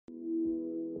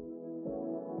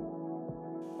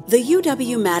The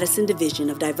UW-Madison Division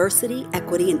of Diversity,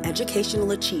 Equity, and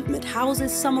Educational Achievement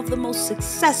houses some of the most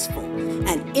successful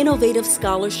and innovative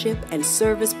scholarship and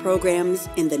service programs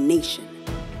in the nation.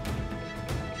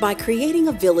 By creating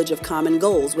a village of common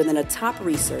goals within a top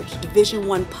research Division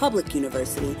I public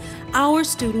university, our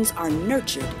students are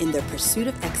nurtured in their pursuit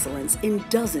of excellence in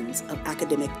dozens of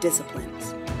academic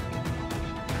disciplines.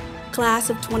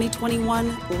 Class of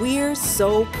 2021, we're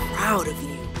so proud of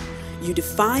you. You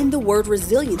defined the word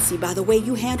resiliency by the way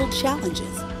you handled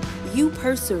challenges. You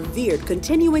persevered,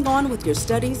 continuing on with your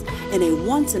studies in a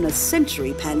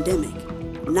once-in-a-century pandemic.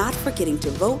 Not forgetting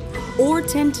to vote or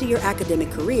tend to your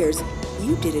academic careers,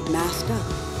 you did it masked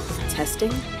up.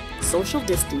 Testing, social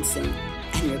distancing,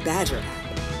 and your Badger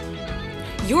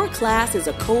app. Your class is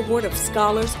a cohort of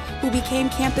scholars who became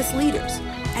campus leaders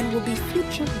and will be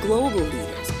future global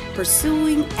leaders,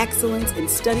 pursuing excellence in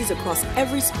studies across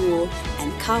every school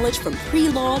and college from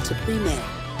pre-law to pre-med,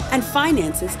 and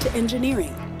finances to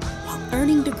engineering, while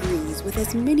earning degrees with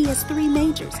as many as 3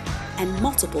 majors and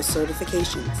multiple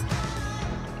certifications.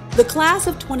 The class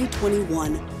of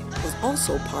 2021 was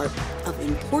also part of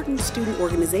important student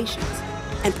organizations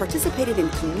and participated in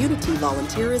community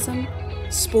volunteerism,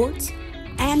 sports,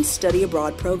 and study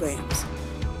abroad programs.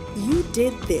 You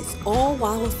did this all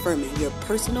while affirming your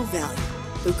personal value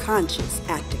through conscious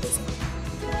activism.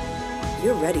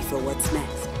 You're ready for what's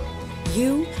next.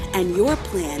 You and your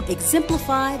plan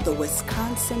exemplify the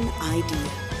Wisconsin idea.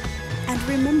 And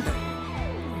remember,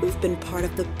 we've been part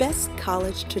of the best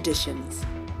college traditions.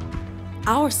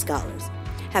 Our scholars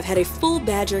have had a full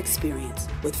Badger experience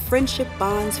with friendship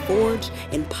bonds forged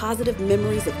in positive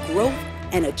memories of growth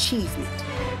and achievement.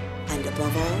 And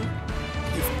above all,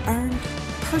 you've earned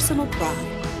personal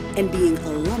pride in being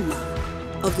alumni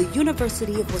of the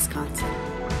University of Wisconsin.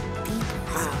 Be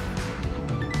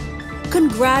proud.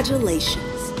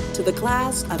 Congratulations to the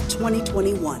class of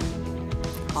 2021.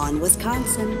 On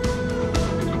Wisconsin.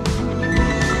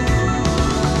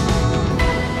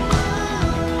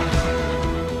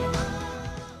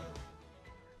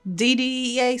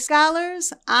 DDEEA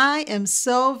scholars, I am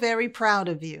so very proud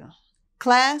of you.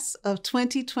 Class of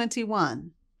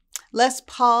 2021. Let's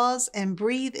pause and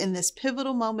breathe in this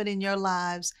pivotal moment in your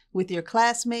lives with your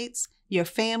classmates, your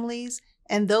families,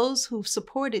 and those who've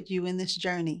supported you in this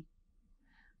journey.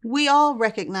 We all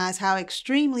recognize how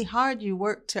extremely hard you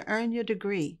worked to earn your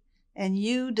degree, and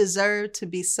you deserve to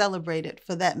be celebrated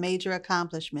for that major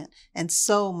accomplishment and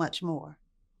so much more.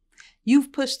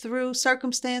 You've pushed through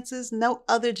circumstances no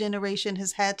other generation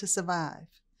has had to survive.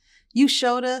 You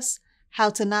showed us how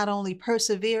to not only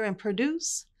persevere and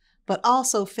produce, but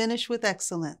also finish with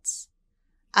excellence.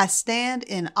 I stand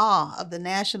in awe of the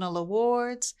national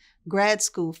awards, grad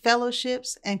school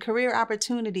fellowships, and career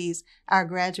opportunities our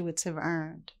graduates have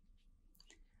earned.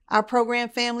 Our program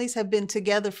families have been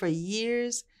together for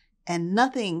years, and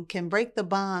nothing can break the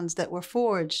bonds that were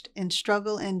forged in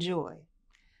struggle and joy.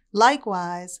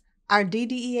 Likewise, our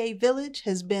DDEA Village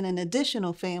has been an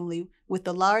additional family with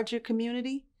the larger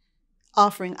community,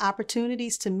 offering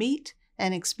opportunities to meet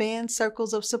and expand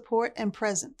circles of support and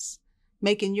presence,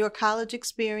 making your college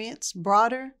experience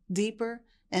broader, deeper,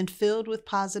 and filled with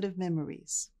positive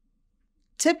memories.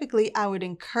 Typically, I would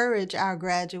encourage our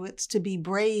graduates to be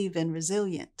brave and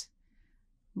resilient,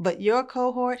 but your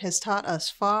cohort has taught us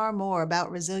far more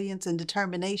about resilience and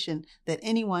determination than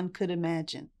anyone could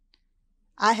imagine.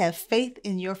 I have faith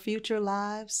in your future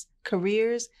lives,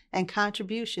 careers, and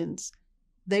contributions.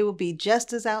 They will be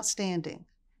just as outstanding,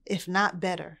 if not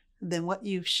better, than what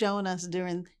you've shown us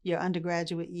during your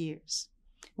undergraduate years.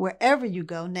 Wherever you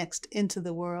go next into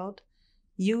the world,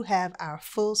 you have our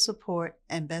full support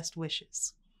and best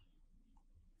wishes.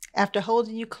 After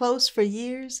holding you close for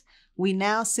years, we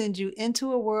now send you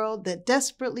into a world that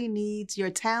desperately needs your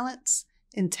talents,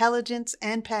 intelligence,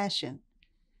 and passion.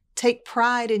 Take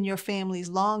pride in your family's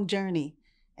long journey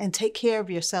and take care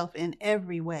of yourself in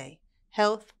every way,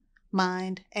 health,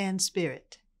 mind, and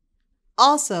spirit.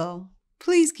 Also,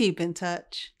 please keep in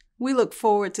touch. We look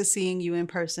forward to seeing you in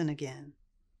person again.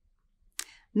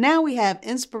 Now we have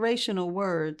inspirational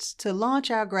words to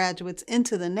launch our graduates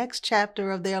into the next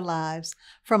chapter of their lives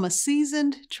from a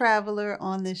seasoned traveler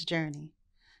on this journey.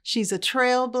 She's a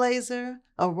trailblazer,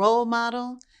 a role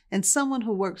model, and someone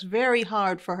who works very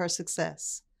hard for her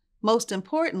success. Most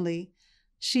importantly,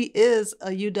 she is a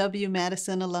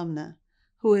UW-Madison alumna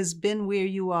who has been where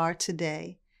you are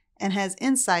today and has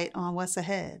insight on what's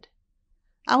ahead.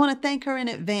 I want to thank her in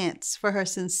advance for her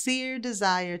sincere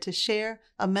desire to share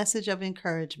a message of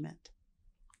encouragement.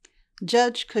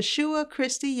 Judge Kashua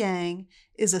Christie Yang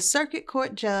is a circuit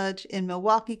court judge in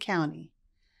Milwaukee County.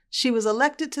 She was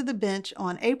elected to the bench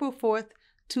on April 4th,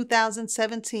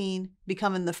 2017,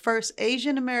 becoming the first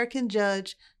Asian American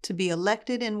judge to be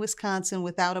elected in Wisconsin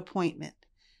without appointment,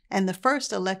 and the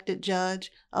first elected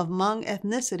judge of Hmong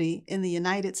ethnicity in the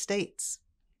United States.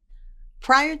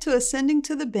 Prior to ascending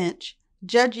to the bench,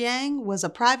 Judge Yang was a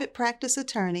private practice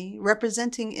attorney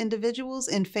representing individuals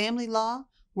in family law,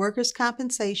 workers'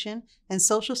 compensation, and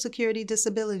Social Security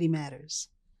disability matters.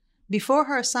 Before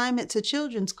her assignment to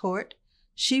Children's Court,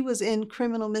 she was in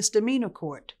criminal misdemeanor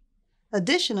court.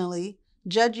 Additionally,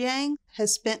 Judge Yang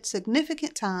has spent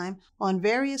significant time on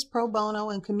various pro bono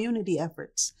and community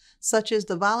efforts, such as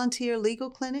the Volunteer Legal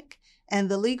Clinic and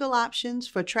the Legal Options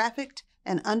for Trafficked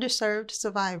and Underserved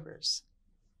Survivors.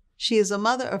 She is a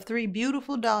mother of 3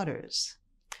 beautiful daughters.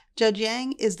 Judge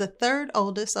Yang is the third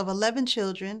oldest of 11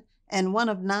 children and one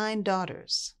of 9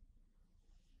 daughters.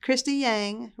 Christy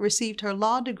Yang received her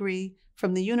law degree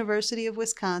from the University of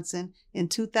Wisconsin in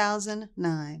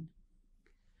 2009.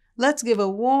 Let's give a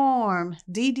warm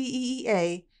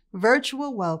DDEEA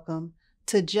virtual welcome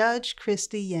to Judge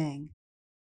Christy Yang.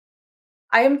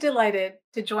 I am delighted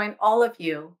to join all of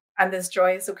you on this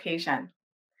joyous occasion.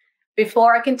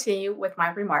 Before I continue with my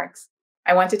remarks,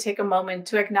 I want to take a moment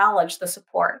to acknowledge the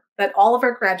support that all of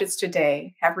our graduates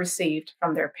today have received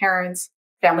from their parents,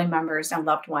 family members, and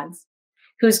loved ones,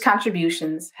 whose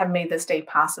contributions have made this day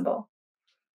possible.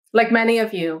 Like many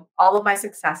of you, all of my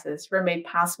successes were made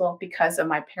possible because of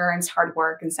my parents' hard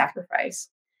work and sacrifice,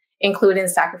 including the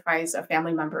sacrifice of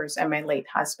family members and my late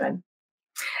husband.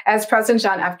 As President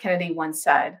John F. Kennedy once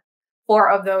said, "For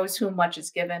of those whom much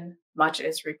is given, much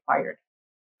is required."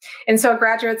 And so,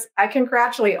 graduates, I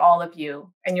congratulate all of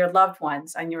you and your loved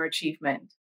ones on your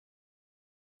achievement.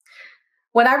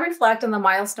 When I reflect on the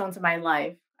milestones of my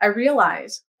life, I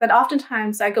realize that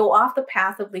oftentimes I go off the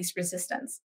path of least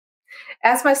resistance.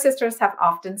 As my sisters have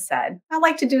often said, I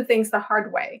like to do things the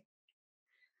hard way.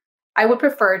 I would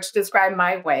prefer to describe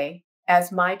my way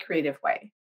as my creative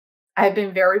way. I have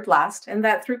been very blessed in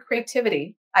that through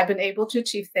creativity, I've been able to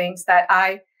achieve things that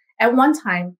I, at one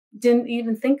time, didn't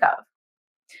even think of.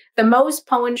 The most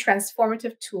potent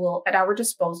transformative tool at our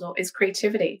disposal is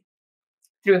creativity.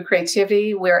 Through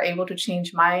creativity, we are able to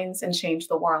change minds and change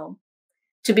the world.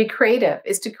 To be creative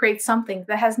is to create something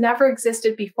that has never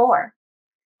existed before.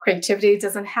 Creativity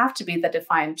doesn't have to be the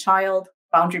defiant child,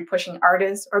 boundary-pushing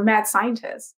artist, or mad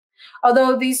scientist.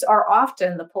 Although these are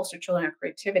often the poster children of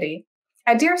creativity,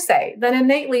 I dare say that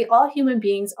innately all human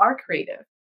beings are creative.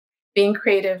 Being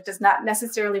creative does not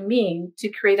necessarily mean to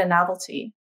create a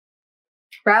novelty.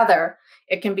 Rather,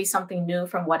 it can be something new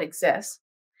from what exists.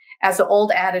 As the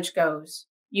old adage goes,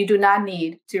 you do not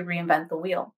need to reinvent the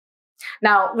wheel.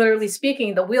 Now, literally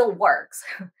speaking, the wheel works.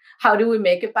 How do we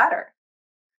make it better?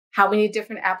 How many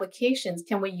different applications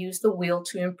can we use the wheel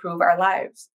to improve our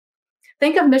lives?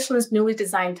 Think of Michelin's newly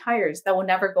designed tires that will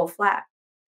never go flat,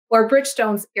 or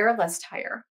Bridgestone's airless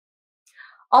tire.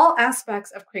 All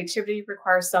aspects of creativity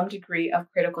require some degree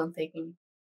of critical thinking.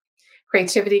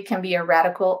 Creativity can be a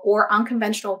radical or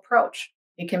unconventional approach.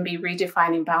 It can be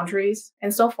redefining boundaries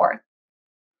and so forth.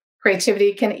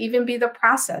 Creativity can even be the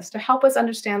process to help us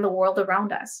understand the world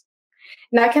around us.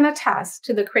 And I can attest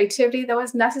to the creativity that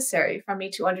was necessary for me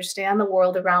to understand the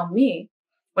world around me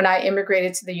when I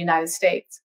immigrated to the United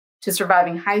States, to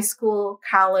surviving high school,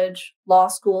 college, law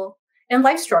school, and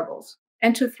life struggles,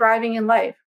 and to thriving in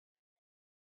life.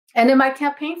 And in my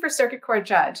campaign for Circuit Court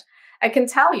Judge, I can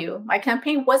tell you my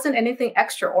campaign wasn't anything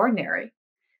extraordinary.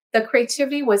 The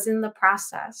creativity was in the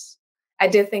process. I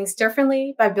did things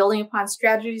differently by building upon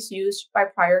strategies used by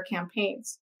prior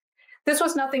campaigns. This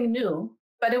was nothing new,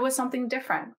 but it was something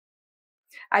different.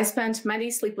 I spent many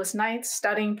sleepless nights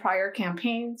studying prior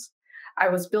campaigns. I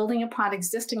was building upon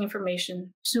existing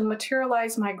information to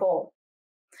materialize my goal.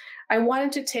 I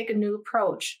wanted to take a new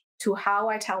approach to how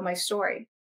I tell my story.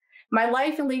 My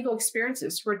life and legal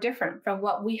experiences were different from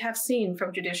what we have seen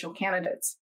from judicial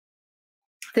candidates.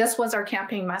 This was our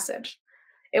campaign message.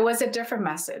 It was a different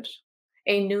message,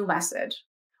 a new message,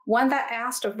 one that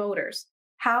asked of voters,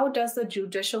 how does the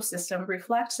judicial system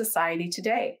reflect society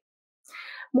today?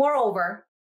 Moreover,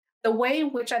 the way in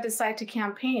which I decided to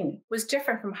campaign was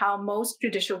different from how most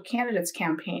judicial candidates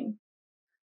campaign.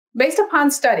 Based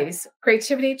upon studies,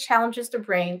 creativity challenges the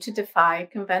brain to defy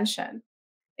convention.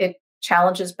 It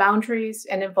challenges boundaries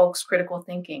and invokes critical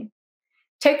thinking.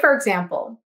 Take, for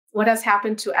example, what has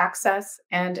happened to access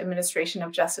and administration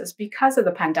of justice because of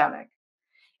the pandemic.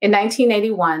 In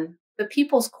 1981, the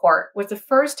People's Court was the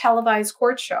first televised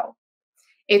court show.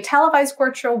 A televised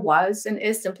court show was and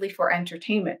is simply for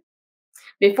entertainment.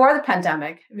 Before the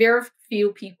pandemic, very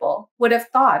few people would have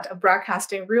thought of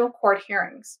broadcasting real court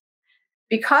hearings.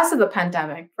 Because of the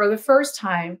pandemic, for the first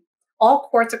time, all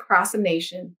courts across the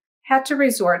nation had to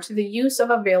resort to the use of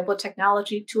available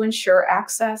technology to ensure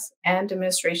access and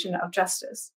administration of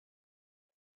justice.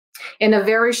 In a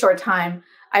very short time,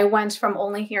 I went from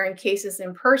only hearing cases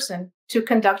in person to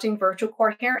conducting virtual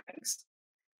court hearings.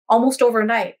 Almost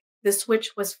overnight, the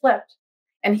switch was flipped,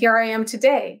 and here I am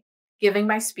today, giving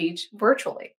my speech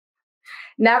virtually.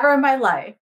 Never in my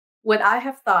life would I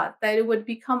have thought that it would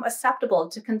become acceptable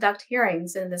to conduct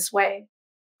hearings in this way.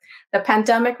 The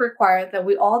pandemic required that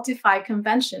we all defy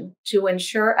convention to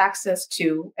ensure access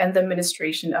to and the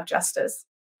administration of justice.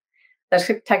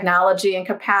 The technology and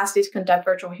capacity to conduct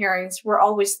virtual hearings were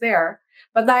always there,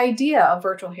 but the idea of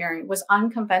virtual hearing was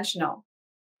unconventional.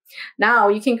 Now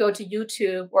you can go to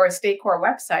YouTube or a state court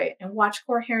website and watch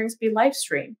court hearings be live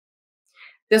streamed.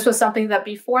 This was something that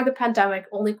before the pandemic,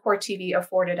 only court TV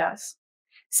afforded us.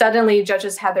 Suddenly,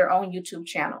 judges had their own YouTube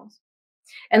channels.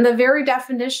 And the very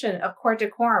definition of court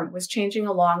decorum was changing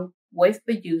along with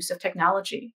the use of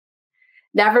technology.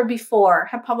 Never before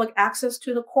had public access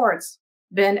to the courts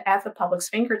been at the public's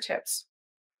fingertips.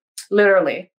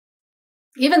 Literally.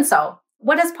 Even so,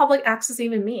 what does public access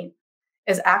even mean?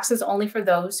 Is access only for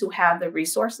those who have the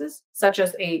resources, such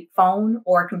as a phone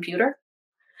or a computer?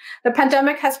 The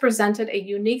pandemic has presented a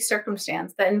unique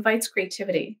circumstance that invites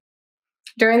creativity.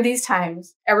 During these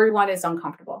times, everyone is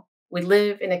uncomfortable. We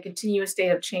live in a continuous state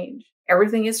of change.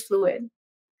 Everything is fluid.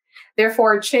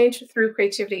 Therefore, change through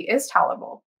creativity is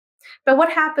tolerable. But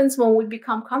what happens when we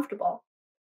become comfortable?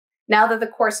 Now that the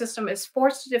court system is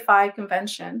forced to defy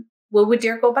convention, will we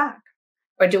dare go back?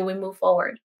 Or do we move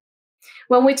forward?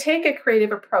 When we take a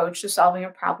creative approach to solving a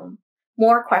problem,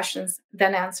 more questions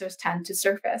than answers tend to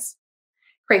surface.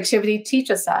 Creativity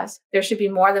teaches us there should be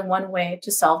more than one way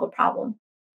to solve a problem.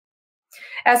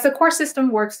 As the court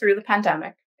system works through the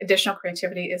pandemic, additional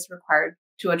creativity is required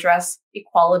to address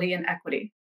equality and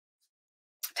equity.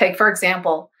 Take, for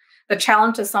example, the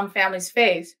challenge that some families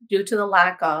face due to the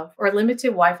lack of or limited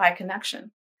Wi-Fi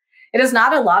connection. It is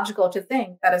not illogical to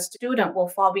think that a student will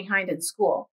fall behind in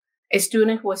school. A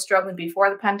student who was struggling before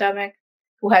the pandemic,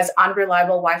 who has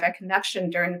unreliable Wi-Fi connection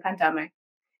during the pandemic,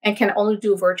 and can only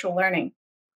do virtual learning.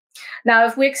 Now,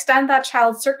 if we extend that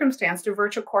child's circumstance to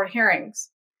virtual court hearings,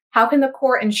 how can the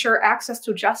court ensure access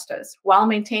to justice while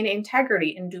maintaining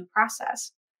integrity in due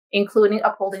process, including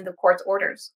upholding the court's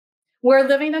orders? We're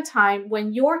living in a time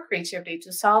when your creativity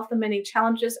to solve the many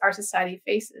challenges our society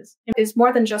faces is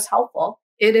more than just helpful,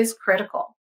 it is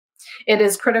critical. It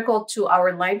is critical to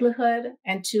our livelihood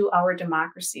and to our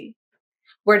democracy.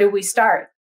 Where do we start?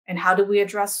 And how do we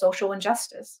address social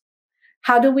injustice?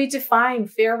 How do we define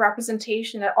fair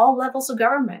representation at all levels of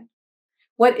government?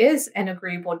 What is an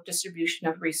agreeable distribution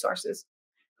of resources?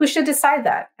 Who should decide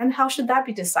that? And how should that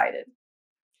be decided?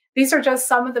 These are just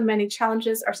some of the many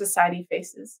challenges our society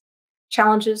faces,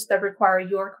 challenges that require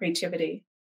your creativity.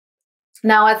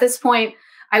 Now, at this point,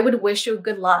 I would wish you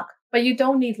good luck, but you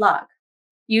don't need luck.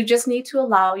 You just need to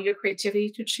allow your creativity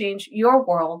to change your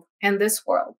world and this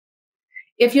world.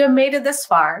 If you have made it this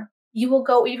far, you will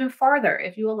go even farther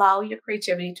if you allow your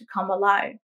creativity to come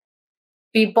alive.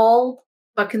 Be bold,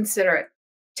 but considerate.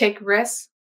 Take risks,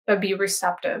 but be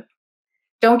receptive.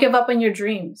 Don't give up on your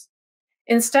dreams.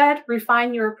 Instead,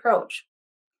 refine your approach.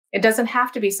 It doesn't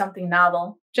have to be something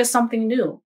novel, just something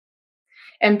new.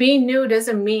 And being new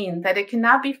doesn't mean that it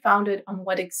cannot be founded on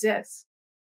what exists.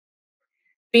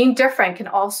 Being different can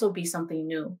also be something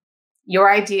new.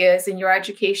 Your ideas and your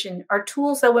education are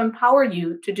tools that will empower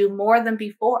you to do more than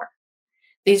before.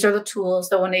 These are the tools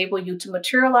that will enable you to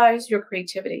materialize your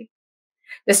creativity.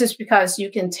 This is because you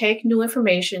can take new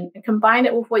information and combine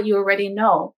it with what you already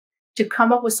know to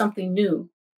come up with something new,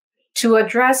 to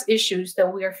address issues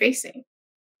that we are facing.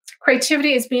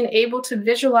 Creativity is being able to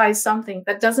visualize something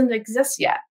that doesn't exist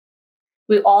yet.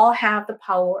 We all have the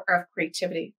power of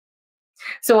creativity.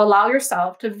 So allow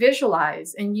yourself to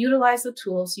visualize and utilize the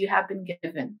tools you have been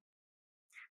given.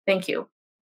 Thank you.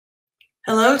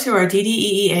 Hello to our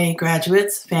DDEEA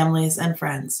graduates, families, and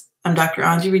friends. I'm Dr.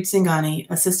 Anji Reed-Singhani,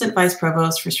 Assistant Vice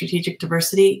Provost for Strategic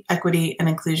Diversity, Equity, and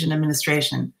Inclusion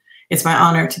Administration. It's my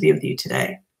honor to be with you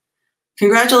today.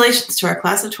 Congratulations to our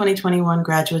Class of 2021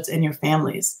 graduates and your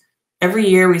families. Every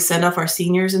year we send off our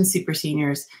seniors and super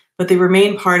seniors, but they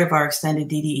remain part of our extended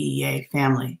DDEEA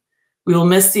family. We will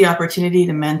miss the opportunity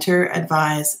to mentor,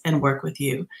 advise, and work with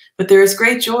you, but there is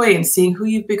great joy in seeing who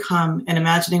you've become and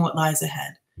imagining what lies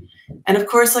ahead. And of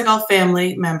course, like all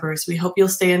family members, we hope you'll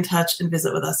stay in touch and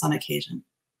visit with us on occasion.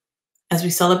 As we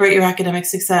celebrate your academic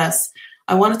success,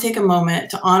 I want to take a moment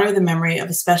to honor the memory of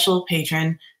a special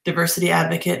patron, diversity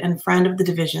advocate, and friend of the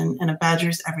division and of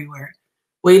Badgers everywhere,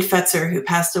 Wade Fetzer, who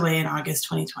passed away in August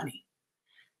 2020.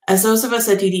 As those of us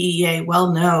at DDEEA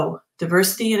well know,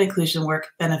 diversity and inclusion work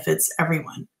benefits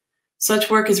everyone. Such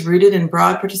work is rooted in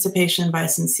broad participation by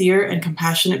sincere and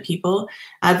compassionate people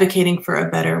advocating for a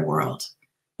better world.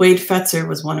 Wade Fetzer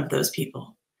was one of those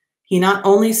people. He not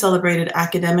only celebrated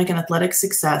academic and athletic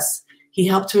success, he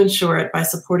helped to ensure it by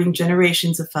supporting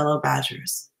generations of fellow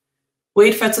Badgers.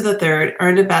 Wade Fetzer III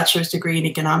earned a bachelor's degree in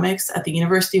economics at the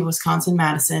University of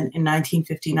Wisconsin-Madison in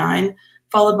 1959,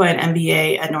 followed by an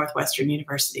MBA at Northwestern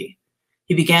University.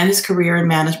 He began his career in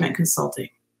management consulting.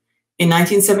 In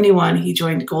 1971, he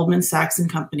joined Goldman Sachs &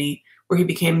 Company, where he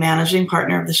became managing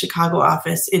partner of the Chicago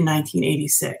office in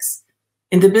 1986.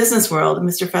 In the business world,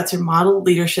 Mr. Fetzer modeled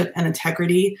leadership and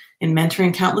integrity in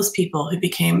mentoring countless people who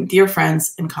became dear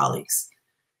friends and colleagues.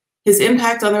 His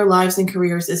impact on their lives and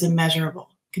careers is immeasurable,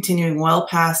 continuing well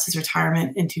past his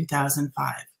retirement in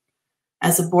 2005.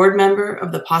 As a board member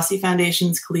of the Posse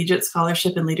Foundation's Collegiate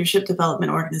Scholarship and Leadership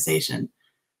Development Organization,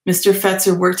 Mr.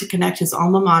 Fetzer worked to connect his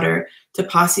alma mater to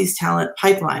Posse's talent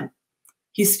pipeline.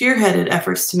 He spearheaded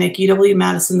efforts to make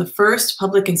UW-Madison the first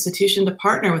public institution to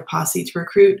partner with Posse to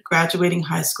recruit graduating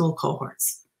high school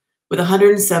cohorts. With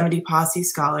 170 Posse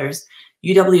scholars,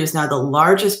 UW is now the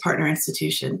largest partner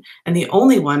institution and the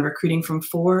only one recruiting from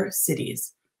 4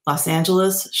 cities: Los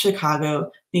Angeles,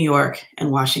 Chicago, New York, and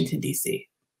Washington, D.C.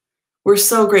 We're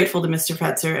so grateful to Mr.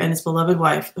 Fetzer and his beloved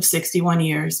wife of 61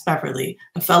 years, Beverly,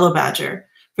 a fellow Badger,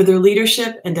 for their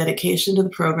leadership and dedication to the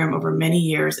program over many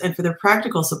years and for their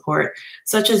practical support,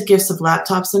 such as gifts of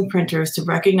laptops and printers to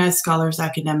recognize scholars'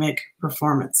 academic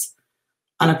performance.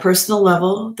 On a personal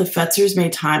level, the Fetzers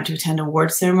made time to attend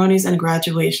award ceremonies and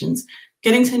graduations,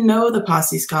 getting to know the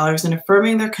Posse scholars and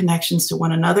affirming their connections to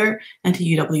one another and to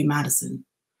UW-Madison.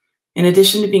 In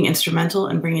addition to being instrumental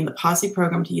in bringing the Posse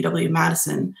program to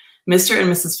UW-Madison, Mr. and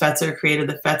Mrs. Fetzer created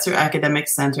the Fetzer Academic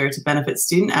Center to benefit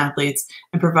student athletes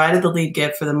and provided the lead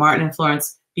gift for the Martin and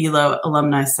Florence Below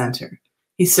Alumni Center.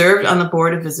 He served on the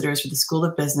board of visitors for the School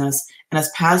of Business and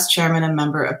as past chairman and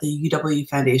member of the UW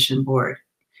Foundation Board.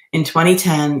 In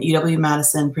 2010,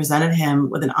 UW-Madison presented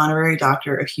him with an honorary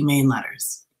Doctor of Humane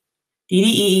Letters.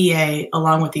 DDEEA,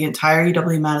 along with the entire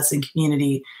UW-Madison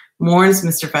community, mourns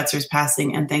Mr. Fetzer's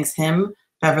passing and thanks him,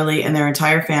 Beverly, and their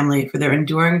entire family for their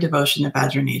enduring devotion to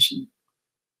Badger Nation.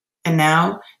 And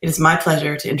now, it is my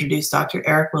pleasure to introduce Dr.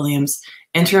 Eric Williams,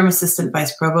 Interim Assistant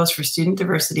Vice Provost for Student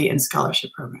Diversity and Scholarship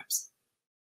Programs.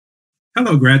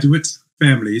 Hello, graduates,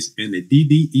 families, and the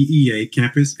DDEEA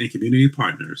campus and community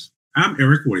partners. I'm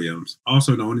Eric Williams,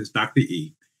 also known as Dr.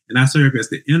 E, and I serve as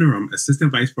the Interim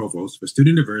Assistant Vice Provost for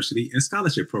Student Diversity and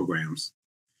Scholarship Programs.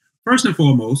 First and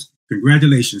foremost,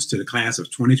 congratulations to the class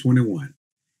of 2021.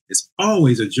 It's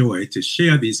always a joy to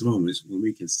share these moments when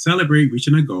we can celebrate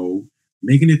reaching a goal,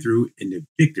 making it through, and the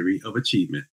victory of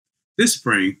achievement. This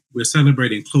spring, we're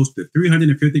celebrating close to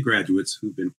 350 graduates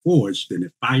who've been forged in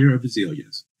the fire of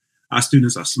resilience. Our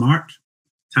students are smart,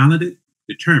 talented,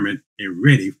 determined, and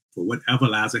ready for whatever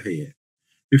lies ahead.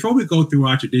 Before we go through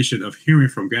our tradition of hearing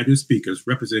from graduate speakers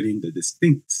representing the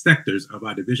distinct sectors of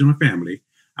our divisional family,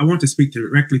 I want to speak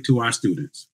directly to our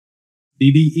students.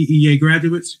 DDEEA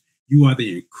graduates, you are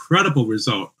the incredible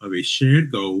result of a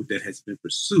shared goal that has been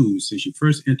pursued since you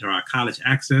first entered our college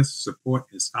access, support,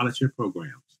 and scholarship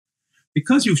programs.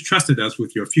 Because you've trusted us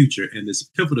with your future and this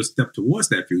pivotal step towards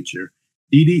that future,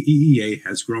 DDEEA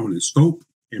has grown in scope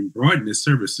and broadened its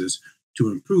services to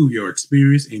improve your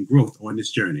experience and growth on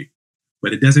this journey.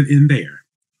 But it doesn't end there.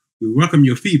 We welcome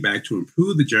your feedback to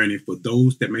improve the journey for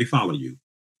those that may follow you.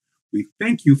 We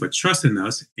thank you for trusting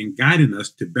us and guiding us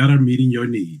to better meeting your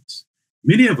needs.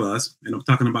 Many of us, and I'm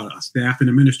talking about our staff and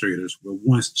administrators, were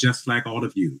once just like all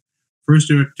of you,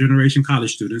 first-generation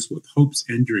college students with hopes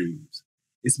and dreams.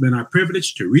 It's been our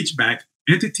privilege to reach back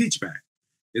and to teach back.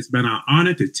 It's been our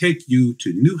honor to take you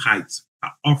to new heights by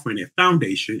offering a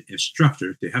foundation and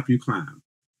structure to help you climb.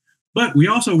 But we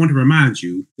also want to remind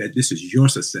you that this is your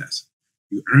success.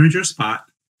 You earned your spot,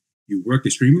 you worked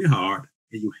extremely hard,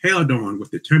 and you held on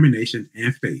with determination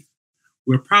and faith.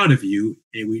 We're proud of you,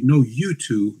 and we know you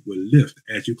too will lift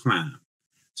as you climb.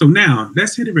 So now,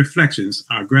 let's hear the reflections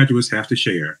our graduates have to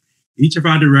share. Each of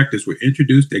our directors will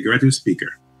introduce their graduate speaker.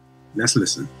 Let's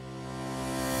listen.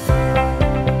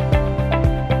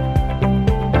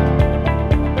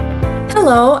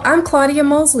 Hello, I'm Claudia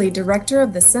Mosley, Director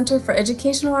of the Center for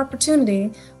Educational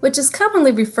Opportunity, which is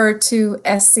commonly referred to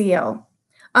as CO.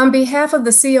 On behalf of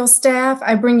the CO staff,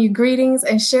 I bring you greetings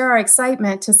and share our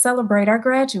excitement to celebrate our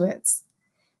graduates.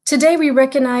 Today, we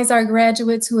recognize our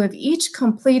graduates who have each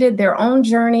completed their own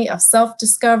journey of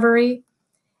self-discovery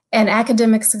and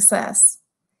academic success.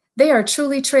 They are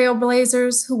truly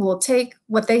trailblazers who will take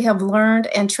what they have learned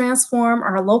and transform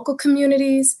our local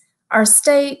communities, our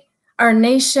state, our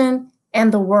nation,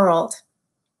 and the world.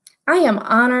 I am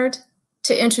honored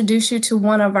to introduce you to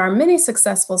one of our many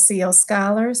successful CO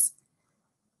scholars,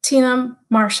 Tina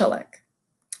Marshallek.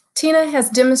 Tina has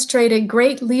demonstrated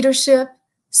great leadership,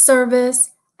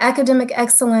 service, academic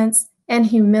excellence, and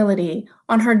humility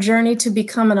on her journey to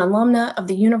become an alumna of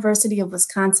the University of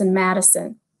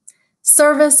Wisconsin-Madison.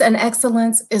 Service and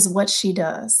excellence is what she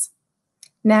does.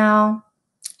 Now,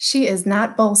 she is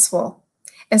not boastful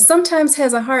and sometimes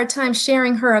has a hard time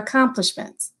sharing her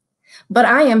accomplishments, but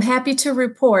I am happy to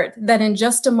report that in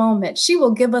just a moment, she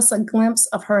will give us a glimpse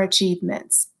of her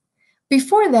achievements.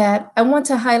 Before that, I want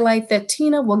to highlight that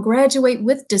Tina will graduate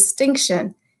with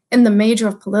distinction in the major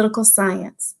of political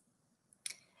science.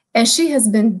 And she has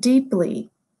been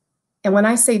deeply, and when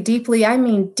I say deeply, I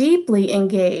mean deeply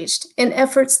engaged in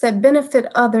efforts that benefit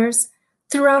others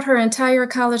throughout her entire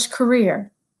college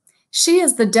career. She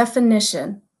is the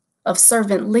definition of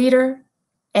servant leader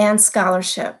and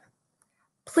scholarship.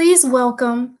 Please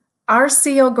welcome our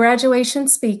CO graduation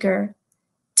speaker,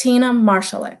 Tina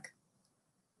Marshallek.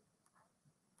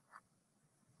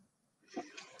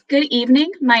 Good evening.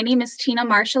 My name is Tina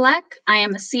Marshallek. I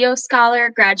am a CO scholar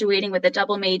graduating with a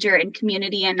double major in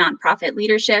community and nonprofit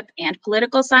leadership and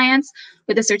political science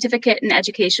with a certificate in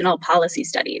educational policy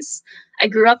studies. I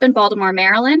grew up in Baltimore,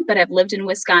 Maryland, but have lived in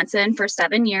Wisconsin for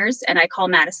 7 years, and I call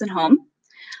Madison home.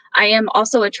 I am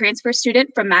also a transfer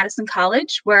student from Madison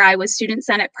College, where I was student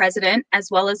senate president as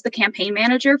well as the campaign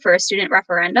manager for a student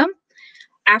referendum.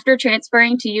 After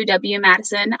transferring to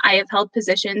UW-Madison, I have held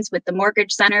positions with the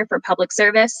Mortgage Center for Public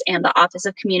Service and the Office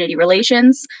of Community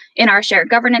Relations in our shared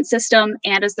governance system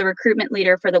and as the recruitment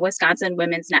leader for the Wisconsin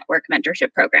Women's Network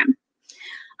Mentorship Program.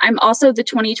 I'm also the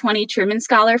 2020 Truman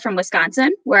Scholar from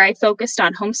Wisconsin, where I focused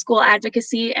on homeschool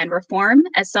advocacy and reform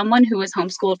as someone who was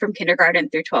homeschooled from kindergarten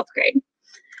through 12th grade.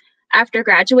 After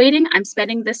graduating, I'm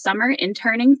spending this summer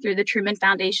interning through the Truman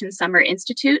Foundation Summer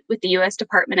Institute with the U.S.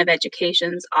 Department of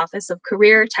Education's Office of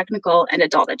Career, Technical, and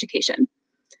Adult Education.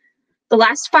 The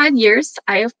last 5 years,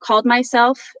 I have called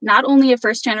myself not only a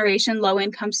first-generation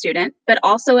low-income student, but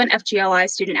also an FGLI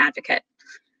student advocate.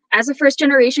 As a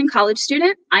first-generation college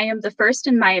student, I am the first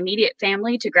in my immediate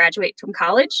family to graduate from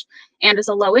college, and as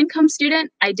a low-income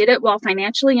student, I did it while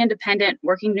financially independent,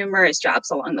 working numerous jobs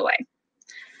along the way.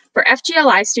 For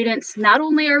FGLI students, not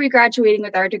only are we graduating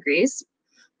with our degrees,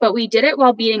 but we did it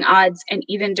while beating odds and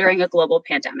even during a global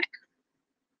pandemic.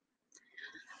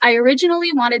 I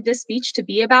originally wanted this speech to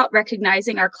be about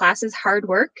recognizing our class's hard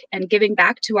work and giving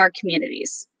back to our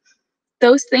communities.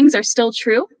 Those things are still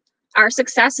true. Our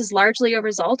success is largely a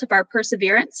result of our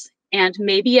perseverance and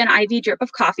maybe an IV drip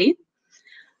of coffee.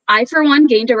 I, for one,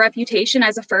 gained a reputation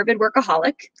as a fervid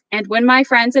workaholic, and when my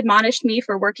friends admonished me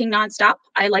for working nonstop,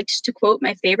 I liked to quote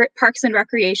my favorite Parks and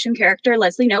Recreation character,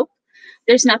 Leslie Knope: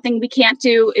 "There's nothing we can't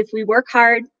do if we work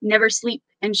hard, never sleep,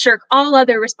 and shirk all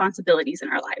other responsibilities in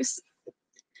our lives."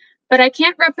 But I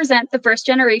can't represent the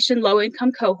first-generation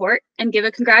low-income cohort and give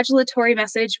a congratulatory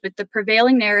message with the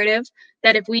prevailing narrative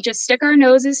that if we just stick our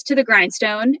noses to the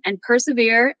grindstone and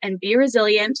persevere and be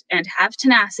resilient and have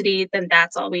tenacity, then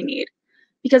that's all we need.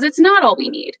 Because it's not all we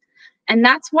need. And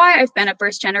that's why I've been a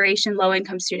first-generation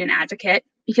low-income student advocate,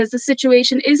 because the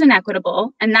situation is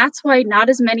inequitable, and that's why not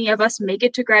as many of us make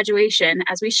it to graduation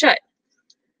as we should.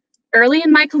 Early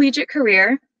in my collegiate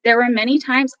career, there were many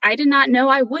times I did not know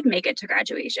I would make it to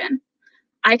graduation.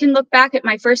 I can look back at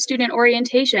my first student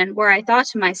orientation where I thought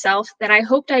to myself that I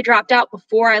hoped I dropped out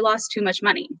before I lost too much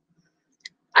money.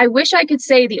 I wish I could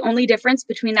say the only difference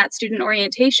between that student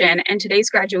orientation and today's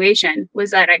graduation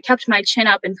was that I kept my chin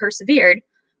up and persevered,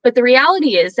 but the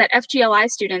reality is that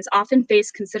FGLI students often face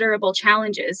considerable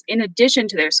challenges in addition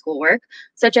to their schoolwork,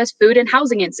 such as food and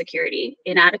housing insecurity,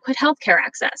 inadequate healthcare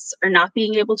access, or not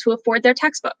being able to afford their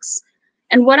textbooks.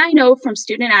 And what I know from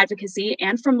student advocacy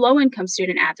and from low-income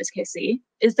student advocacy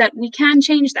is that we can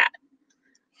change that.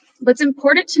 What's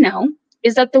important to know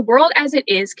is that the world as it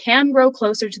is can grow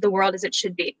closer to the world as it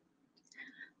should be.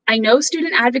 I know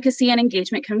student advocacy and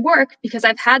engagement can work because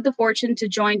I've had the fortune to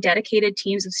join dedicated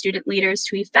teams of student leaders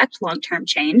to effect long-term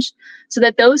change so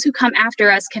that those who come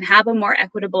after us can have a more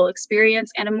equitable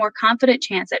experience and a more confident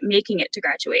chance at making it to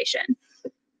graduation.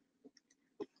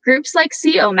 Groups like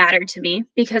CO mattered to me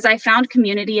because I found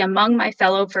community among my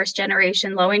fellow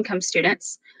first-generation low-income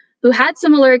students who had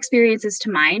similar experiences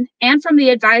to mine and from the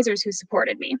advisors who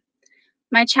supported me.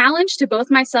 My challenge to both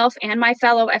myself and my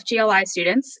fellow FGLI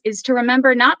students is to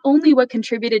remember not only what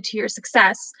contributed to your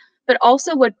success, but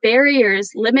also what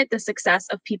barriers limit the success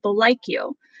of people like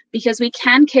you, because we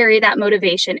can carry that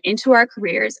motivation into our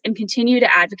careers and continue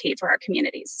to advocate for our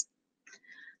communities.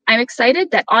 I'm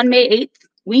excited that on May 8th,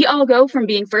 We all go from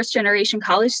being first-generation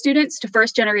college students to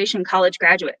first-generation college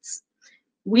graduates.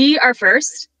 We are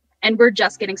first, and we're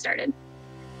just getting started.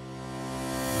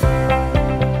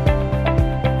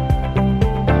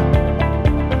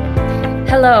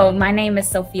 Hello, my name is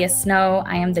Sophia Snow.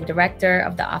 I am the director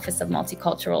of the Office of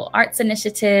Multicultural Arts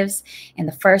Initiatives and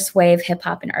the First Wave Hip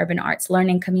Hop and Urban Arts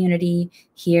Learning Community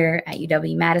here at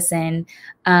UW-Madison.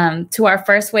 To our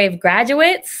First Wave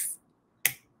graduates,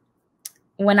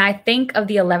 when I think of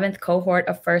the 11th cohort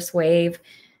of First Wave,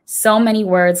 so many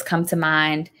words come to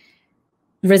mind: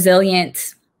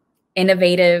 resilient,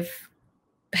 innovative,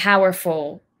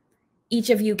 powerful. Each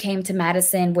of you came to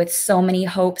Madison with so many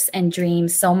hopes and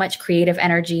dreams, so much creative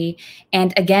energy,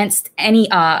 and against any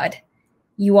odd,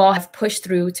 you all have pushed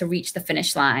through to reach the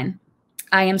finish line.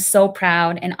 I am so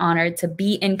proud and honored to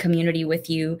be in community with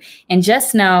you, and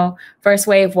just know First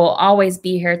Wave will always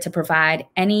be here to provide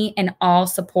any and all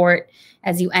support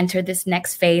as you enter this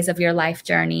next phase of your life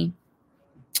journey.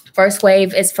 First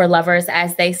Wave is for lovers,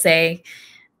 as they say,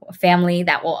 a family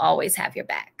that will always have your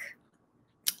back.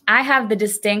 I have the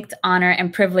distinct honor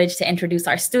and privilege to introduce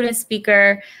our student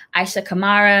speaker, Aisha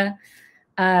Kamara.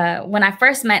 When I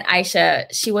first met Aisha,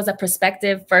 she was a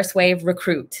prospective First Wave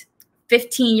recruit,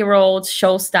 15-year-old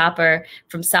showstopper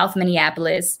from South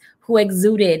Minneapolis who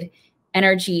exuded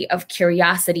energy of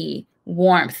curiosity,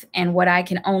 warmth, and what I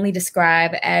can only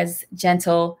describe as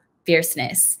gentle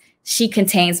fierceness. She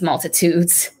contains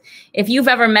multitudes. If you've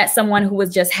ever met someone who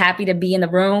was just happy to be in the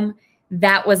room,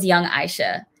 that was young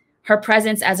Aisha. Her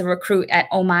presence as a recruit at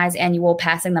OMI's annual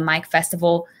Passing the Mic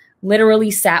Festival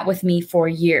literally sat with me for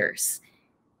years.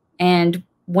 And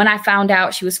when I found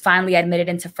out she was finally admitted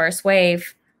into First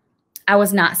Wave, I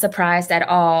was not surprised at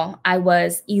all. I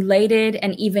was elated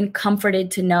and even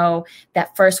comforted to know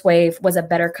that First Wave was a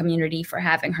better community for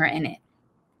having her in it.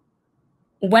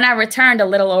 When I returned a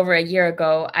little over a year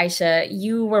ago, Aisha,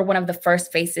 you were one of the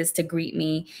first faces to greet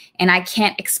me, and I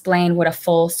can't explain what a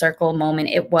full circle moment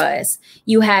it was.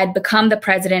 You had become the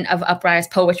president of Uprise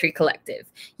Poetry Collective.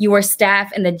 You were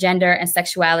staff in the Gender and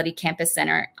Sexuality Campus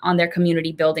Center on their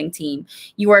community building team.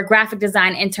 You were a graphic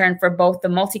design intern for both the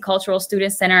Multicultural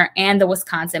Student Center and the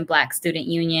Wisconsin Black Student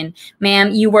Union. Ma'am,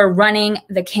 you were running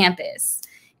the campus.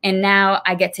 And now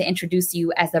I get to introduce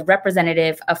you as the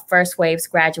representative of First Wave's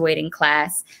graduating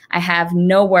class. I have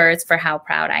no words for how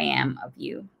proud I am of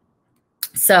you.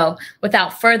 So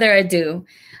without further ado,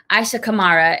 Aisha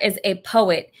Kamara is a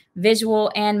poet,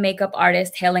 visual and makeup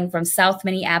artist hailing from South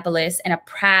Minneapolis and a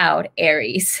proud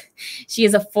Aries. She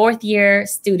is a fourth-year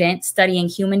student studying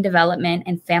human development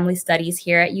and family studies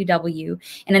here at UW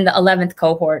and in the 11th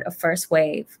cohort of First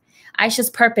Wave. Aisha's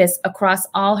purpose across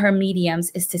all her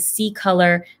mediums is to see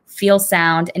color, feel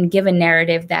sound, and give a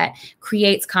narrative that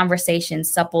creates conversations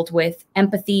suppled with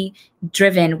empathy,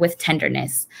 driven with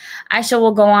tenderness. Aisha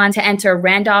will go on to enter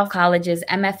Randolph College's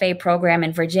MFA program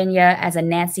in Virginia as a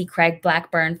Nancy Craig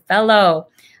Blackburn Fellow.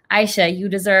 Aisha, you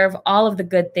deserve all of the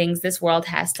good things this world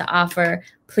has to offer.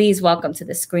 Please welcome to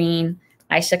the screen,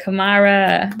 Aisha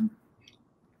Kamara.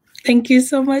 Thank you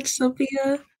so much,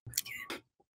 Sophia.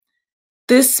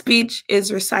 This speech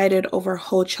is recited over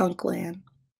Ho Chunk land.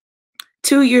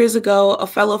 2 years ago, a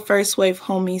fellow First Wave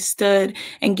homie stood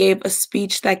and gave a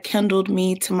speech that kindled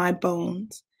me to my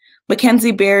bones.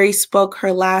 Mackenzie Berry spoke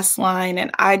her last line,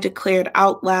 and I declared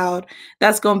out loud,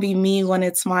 that's gonna be me when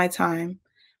it's my time.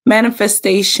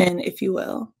 Manifestation, if you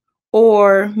will,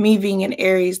 or me being an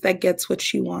Aries that gets what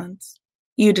she wants.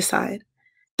 You decide.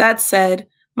 That said,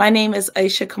 my name is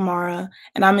Aisha Kamara,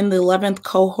 and I'm in the 11th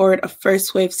cohort of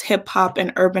First Wave's Hip Hop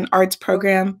and Urban Arts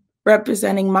program,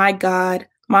 representing my God,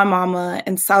 my mama,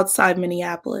 and Southside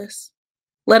Minneapolis.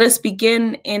 Let us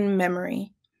begin in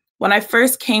memory. When I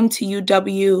first came to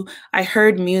UW, I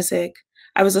heard music.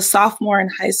 I was a sophomore in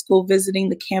high school visiting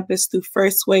the campus through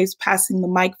First Wave's Passing the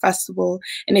Mic Festival.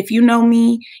 And if you know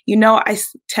me, you know I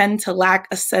tend to lack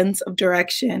a sense of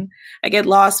direction. I get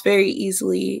lost very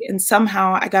easily, and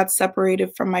somehow I got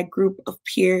separated from my group of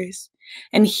peers.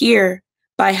 And here,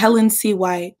 by Helen C.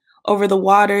 White, over the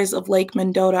waters of Lake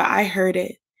Mendota, I heard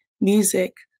it.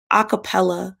 Music, a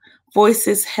cappella,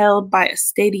 voices held by a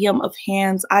stadium of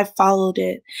hands. I followed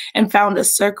it and found a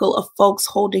circle of folks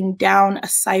holding down a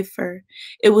cipher.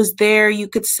 It was there, you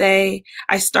could say,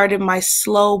 I started my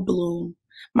slow bloom,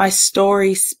 my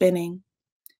story spinning.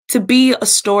 To be a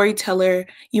storyteller,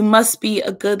 you must be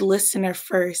a good listener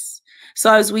first.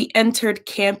 So as we entered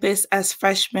campus as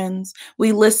freshmen,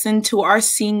 we listened to our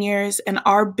seniors and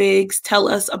our bigs tell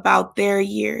us about their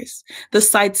years, the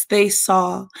sights they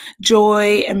saw,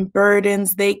 joy and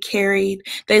burdens they carried.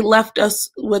 They left us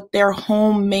with their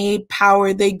homemade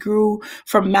power they grew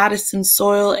from Madison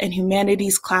soil and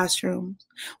humanities classrooms.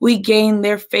 We gained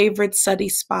their favorite study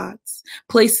spots,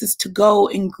 places to go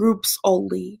in groups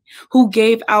only, who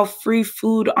gave out free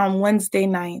food on Wednesday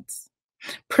nights.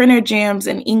 Printer jams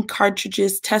and ink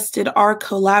cartridges tested our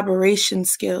collaboration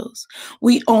skills.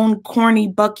 We owned corny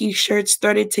Bucky shirts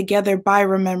threaded together by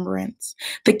remembrance.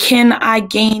 The kin I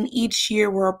gained each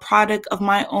year were a product of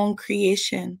my own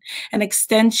creation, an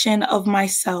extension of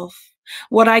myself.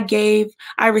 What I gave,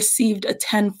 I received a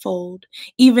tenfold.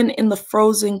 Even in the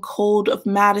frozen cold of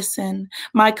Madison,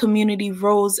 my community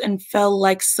rose and fell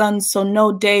like sun, so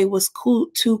no day was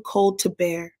too cold to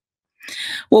bear.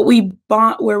 Where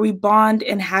we bond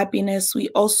in happiness, we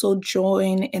also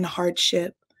join in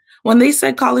hardship. When they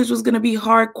said college was going to be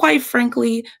hard, quite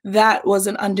frankly, that was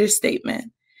an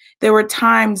understatement. There were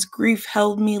times grief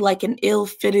held me like an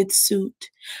ill-fitted suit.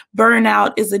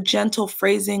 Burnout is a gentle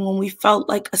phrasing when we felt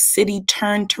like a city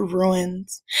turned to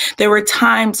ruins. There were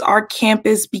times our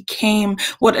campus became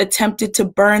what attempted to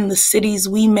burn the cities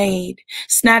we made,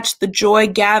 snatched the joy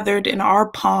gathered in our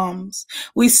palms.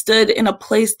 We stood in a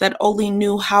place that only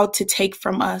knew how to take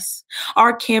from us.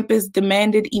 Our campus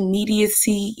demanded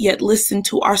immediacy, yet listened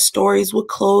to our stories with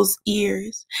closed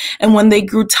ears. And when they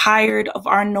grew tired of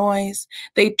our noise,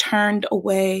 they turned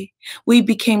away. We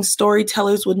became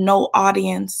storytellers with no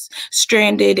audience,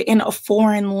 stranded in a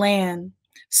foreign land.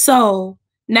 So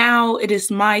now it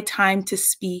is my time to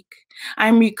speak.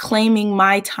 I'm reclaiming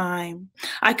my time.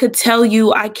 I could tell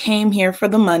you I came here for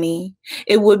the money.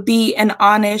 It would be an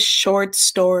honest, short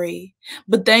story.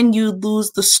 But then you'd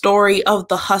lose the story of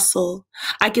the hustle.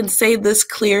 I can say this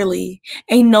clearly.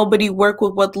 Ain't nobody work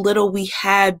with what little we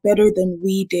had better than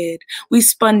we did. We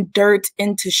spun dirt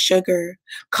into sugar,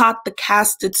 caught the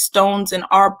casted stones in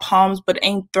our palms, but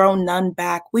ain't thrown none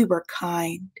back. We were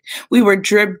kind. We were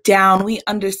dripped down. We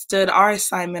understood our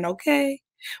assignment, okay?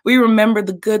 We remember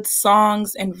the good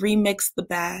songs and remix the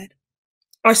bad.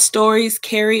 Our stories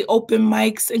carry open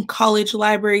mics and college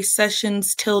library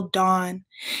sessions till dawn.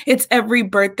 It's every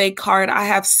birthday card I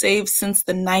have saved since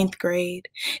the 9th grade.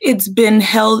 It's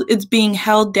being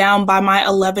held down by my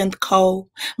 11th co,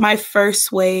 my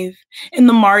first wave. In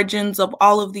the margins of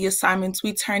all of the assignments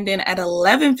we turned in at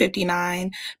 11:59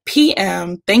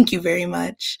 p.m. Thank you very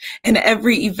much. And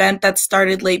every event that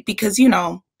started late because,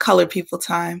 colored people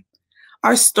time.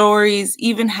 Our stories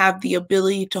even have the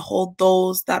ability to hold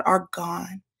those that are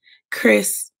gone.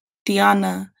 Chris,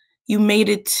 Diana, you made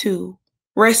it too.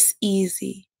 Rest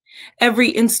easy. Every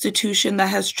institution that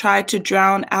has tried to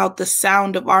drown out the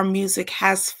sound of our music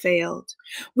has failed.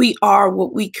 We are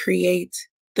what we create.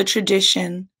 The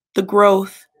tradition, the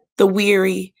growth, the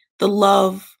weary, the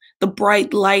love, the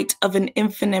bright light of an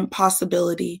infinite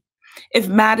possibility. If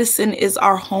Madison is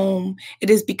our home,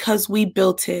 it is because we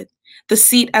built it. The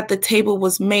seat at the table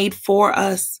was made for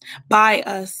us, by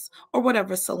us, or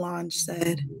whatever Solange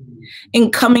said.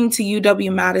 In coming to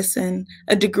UW-Madison,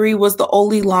 a degree was the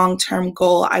only long-term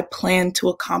goal I planned to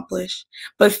accomplish,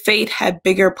 but fate had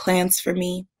bigger plans for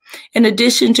me. In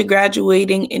addition to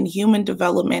graduating in Human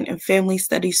Development and Family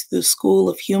Studies through the School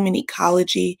of Human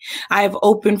Ecology, I have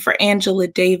opened for Angela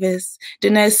Davis,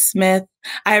 Denez Smith.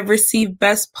 I have received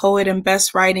Best Poet and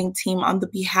Best Writing Team on the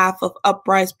behalf of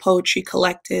Uprise Poetry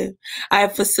Collective. I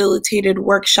have facilitated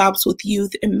workshops with youth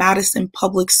in Madison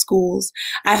Public Schools.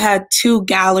 I had 2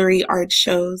 gallery art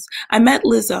shows. I met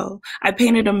Lizzo. I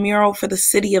painted a mural for the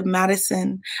city of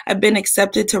Madison. I've been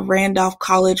accepted to Randolph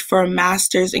College for a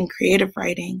master's in creative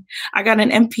writing. I got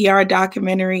an NPR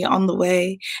documentary on the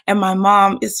way, and my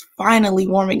mom is finally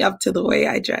warming up to the way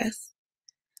I dress.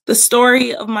 The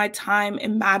story of my time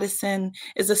in Madison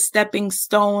is a stepping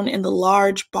stone in the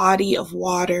large body of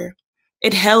water.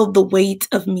 It held the weight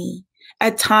of me,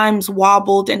 at times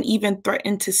wobbled and even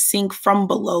threatened to sink from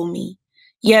below me.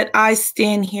 Yet I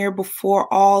stand here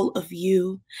before all of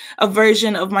you, a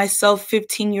version of myself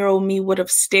 15-year-old me would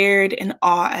have stared in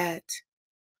awe at.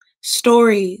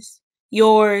 Stories,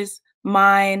 yours,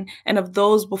 mine, and of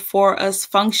those before us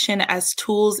function as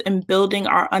tools in building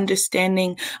our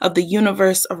understanding of the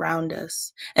universe around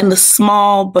us and the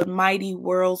small but mighty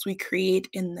worlds we create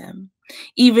in them.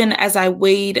 Even as I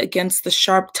wade against the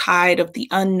sharp tide of the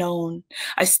unknown,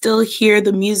 I still hear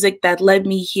the music that led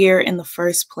me here in the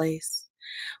first place,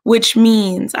 which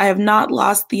means I have not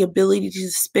lost the ability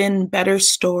to spin better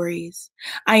stories.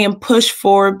 I am pushed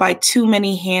forward by too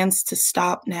many hands to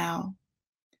stop now.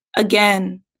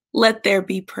 Again, let there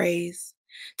be praise.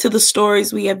 To the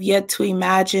stories we have yet to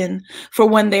imagine, for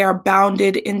when they are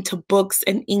bounded into books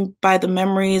and inked by the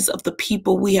memories of the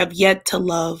people we have yet to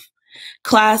love.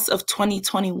 Class of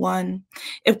 2021,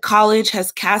 if college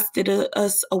has casted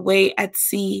us away at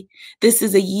sea, this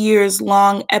is a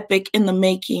years-long epic in the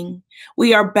making.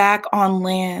 We are back on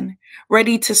land,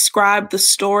 ready to scribe the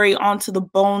story onto the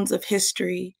bones of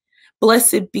history.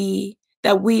 Blessed be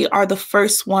that we are the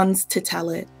first ones to tell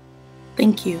it.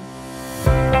 Thank you.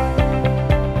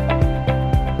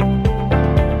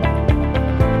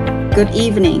 Good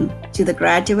evening to the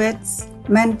graduates,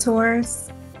 mentors,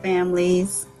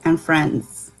 families, and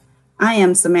friends. I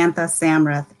am Samantha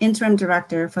Samrath, Interim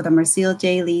Director for the Mercille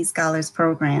J. Lee Scholars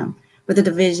Program with the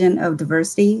Division of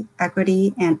Diversity,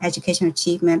 Equity, and Education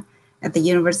Achievement at the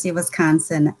University of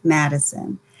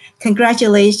Wisconsin-Madison.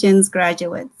 Congratulations,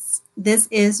 graduates. This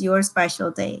is your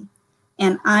special day,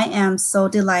 and I am so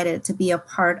delighted to be a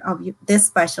part of this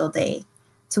special day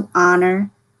to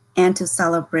honor and to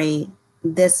celebrate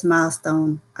this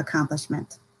milestone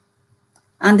accomplishment.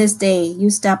 On this day, you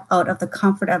step out of the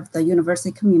comfort of the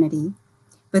university community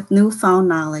with newfound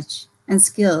knowledge and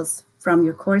skills from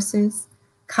your courses,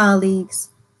 colleagues,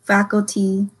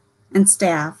 faculty, and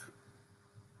staff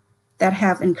that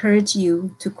have encouraged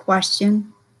you to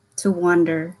question, to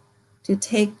wonder, to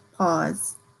take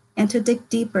pause, and to dig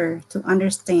deeper to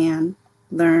understand,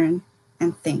 learn,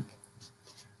 and think.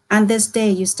 On this day,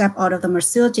 you step out of the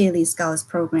Mercille J. Lee Scholars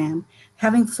Program,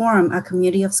 having formed a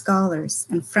community of scholars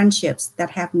and friendships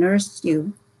that have nourished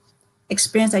you,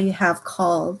 experience that you have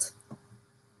called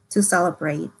to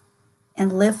celebrate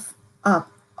and lift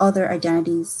up other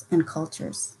identities and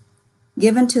cultures,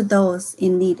 given to those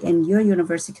in need in your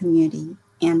university community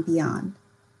and beyond.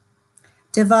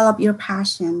 Develop your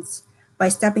passions by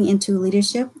stepping into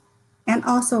leadership and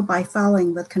also by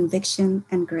following with conviction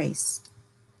and grace,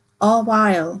 all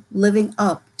while living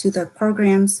up to the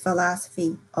program's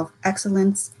philosophy of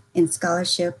excellence in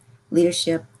scholarship,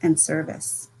 leadership, and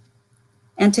service.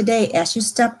 And today, as you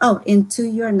step out into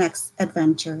your next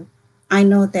adventure, I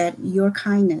know that your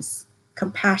kindness,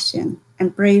 compassion,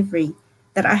 and bravery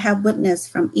that I have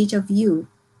witnessed from each of you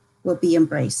will be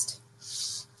embraced.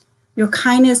 Your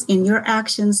kindness in your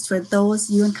actions toward those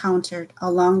you encountered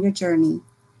along your journey,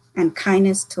 and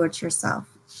kindness towards yourself.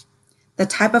 The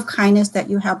type of kindness that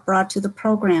you have brought to the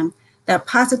program that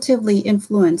positively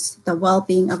influenced the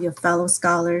well-being of your fellow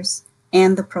scholars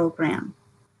and the program,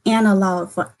 and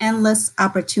allowed for endless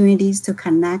opportunities to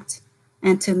connect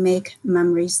and to make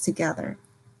memories together.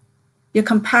 Your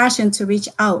compassion to reach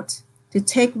out, to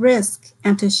take risks,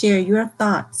 and to share your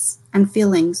thoughts and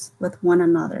feelings with one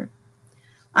another.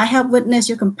 I have witnessed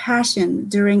your compassion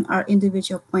during our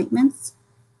individual appointments,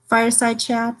 fireside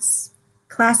chats,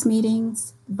 class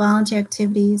meetings, volunteer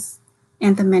activities,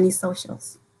 and the many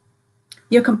socials.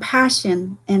 Your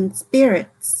compassion and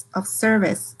spirits of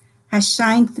service has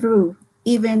shined through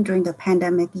even during the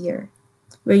pandemic year,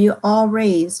 where you all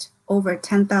raised over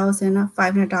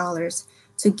 $10,500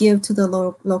 to give to the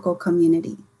local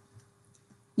community.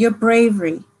 Your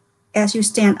bravery as you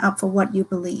stand up for what you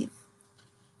believe,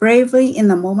 bravery in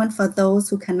the moment for those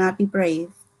who cannot be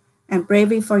brave, and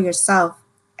bravery for yourself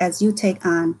as you take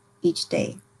on each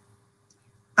day.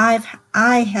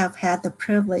 I have had the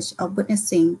privilege of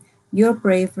witnessing your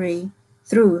bravery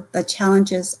through the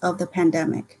challenges of the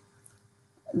pandemic,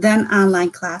 then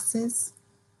online classes,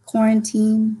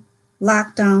 quarantine,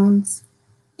 lockdowns,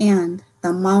 and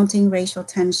the mounting racial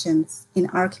tensions in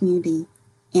our community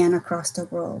and across the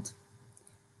world.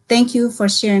 Thank you for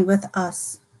sharing with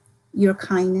us your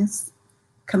kindness,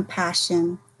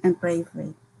 compassion, and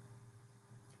bravery.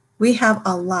 We have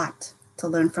a lot to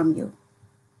learn from you.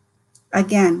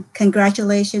 Again,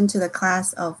 congratulations to the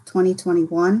class of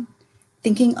 2021.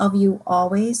 Thinking of you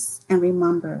always, and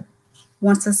remember,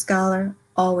 once a scholar,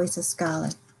 always a scholar.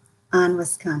 On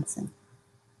Wisconsin.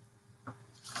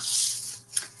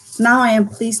 Now I am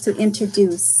pleased to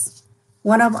introduce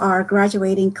one of our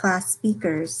graduating class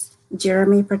speakers,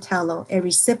 Jeremy Pertello, a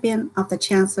recipient of the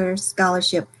Chancellor's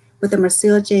Scholarship with the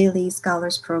Mercille J. Lee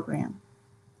Scholars Program.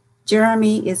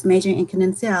 Jeremy is majoring in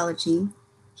kinesiology.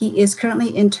 He is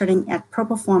currently interning at Pro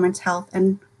Performance Health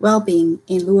and Wellbeing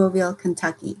in Louisville,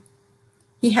 Kentucky.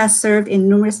 He has served in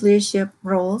numerous leadership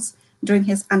roles during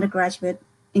his undergraduate,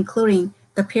 including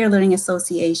the Peer Learning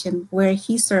Association, where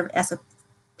he served as a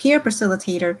peer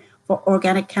facilitator for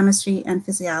organic chemistry and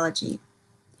physiology.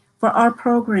 For our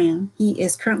program, he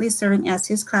is currently serving as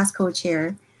his class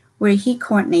co-chair, where he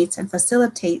coordinates and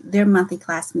facilitates their monthly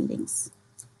class meetings.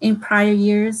 In prior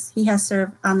years, he has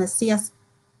served on the CS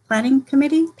Planning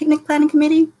Committee, Picnic Planning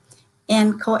Committee,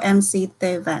 and co-emceed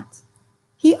the event.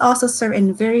 He also served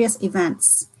in various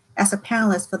events as a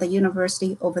panelist for the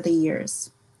university over the years.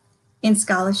 In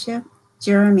scholarship,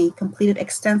 Jeremy completed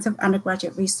extensive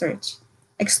undergraduate research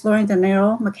exploring the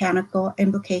neuromechanical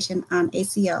implication on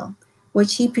ACL,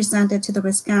 which he presented to the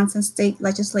Wisconsin State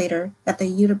Legislature at the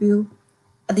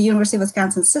University of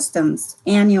Wisconsin System's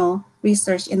annual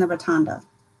Research in the Rotunda.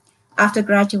 After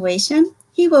graduation,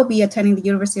 he will be attending the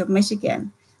University of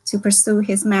Michigan to pursue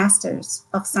his Master's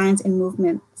of Science in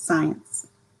Movement Science,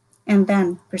 and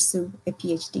then pursue a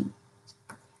PhD.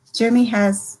 Jeremy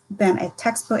has been a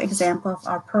textbook example of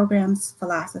our program's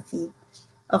philosophy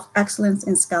of excellence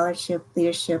in scholarship,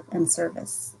 leadership, and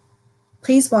service.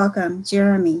 Please welcome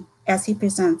Jeremy as he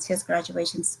presents his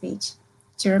graduation speech.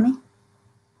 Jeremy?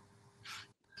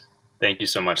 Thank you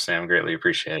so much, Sam. Greatly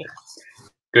appreciate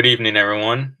it. Good evening,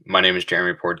 everyone. My name is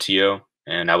Jeremy Portillo,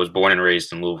 and I was born and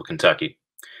raised in Louisville, Kentucky,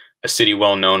 a city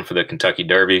well known for the Kentucky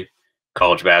Derby,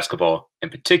 college basketball, and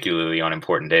particularly on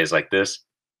important days like this,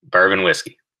 bourbon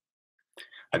whiskey.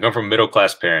 I come from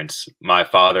middle-class parents. My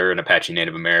father, an Apache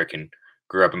Native American,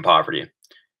 grew up in poverty.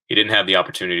 He didn't have the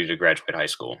opportunity to graduate high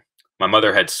school. My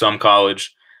mother had some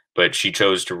college, but she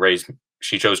chose to raise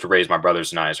my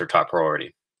brothers and I as her top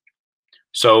priority.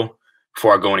 So,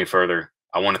 before I go any further,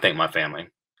 I want to thank my family.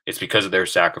 It's because of their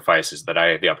sacrifices that I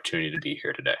have the opportunity to be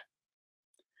here today.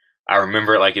 I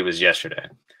remember it like it was yesterday,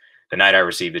 the night I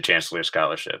received the Chancellor's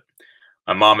Scholarship.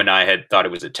 My mom and I had thought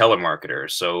it was a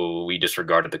telemarketer, so we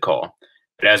disregarded the call.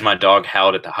 But as my dog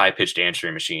howled at the high-pitched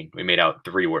answering machine, we made out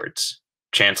 3 words: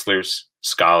 Chancellors,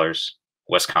 Scholars,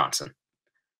 Wisconsin.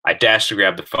 I dashed to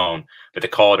grab the phone, but the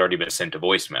call had already been sent to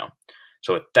voicemail.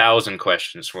 So 1,000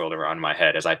 questions swirled around my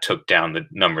head as I took down the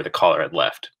number the caller had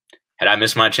left. Had I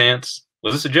missed my chance?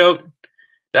 Was this a joke?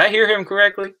 Did I hear him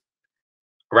correctly?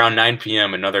 Around 9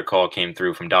 p.m., another call came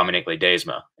through from Dominic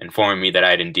Ledesma, informing me that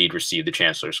I had indeed received the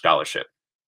Chancellor's Scholarship.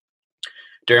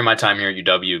 During my time here at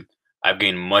UW, I've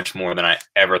gained much more than I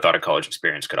ever thought a college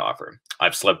experience could offer.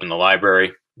 I've slept in the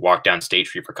library, walked down State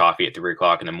Street for coffee at 3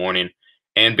 o'clock in the morning,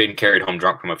 and been carried home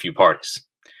drunk from a few parties.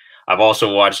 I've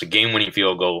also watched a game-winning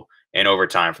field goal in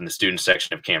overtime from the student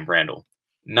section of Camp Randall,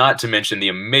 not to mention the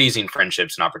amazing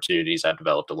friendships and opportunities I've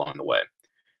developed along the way.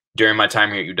 During my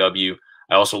time here at UW,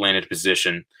 I also landed a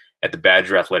position at the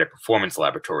Badger Athletic Performance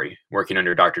Laboratory, working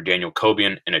under Dr. Daniel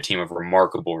Cobian and a team of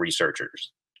remarkable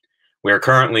researchers. We are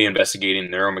currently investigating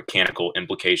neuromechanical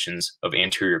implications of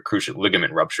anterior cruciate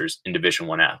ligament ruptures in Division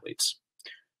I athletes.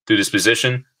 Through this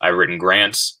position, I've written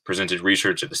grants, presented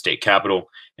research at the state capitol,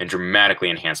 and dramatically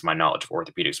enhanced my knowledge of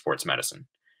orthopedic sports medicine.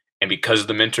 And because of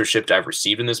the mentorship I've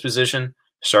received in this position,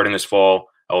 starting this fall,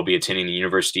 I will be attending the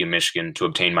University of Michigan to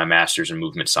obtain my master's in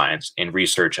movement science and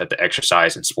research at the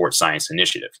Exercise and Sports Science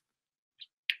Initiative.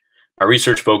 My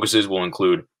research focuses will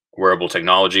include wearable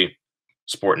technology,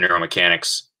 sport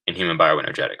neuromechanics, and human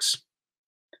bioenergetics.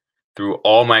 Through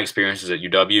all my experiences at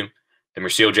UW, the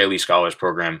Mercille J. Lee Scholars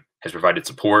Program has provided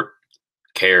support,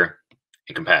 care,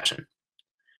 and compassion.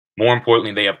 More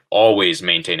importantly, they have always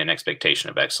maintained an expectation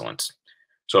of excellence.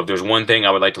 So if there's one thing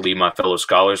I would like to leave my fellow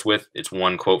scholars with, it's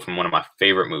one quote from one of my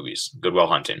favorite movies, Good Will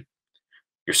Hunting.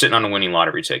 You're sitting on a winning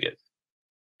lottery ticket.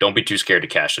 Don't be too scared to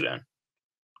cash it in.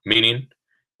 Meaning,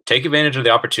 take advantage of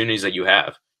the opportunities that you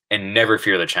have and never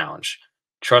fear the challenge.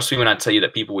 Trust me when I tell you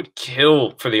that people would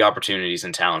kill for the opportunities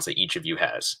and talents that each of you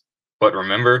has. But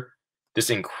remember, this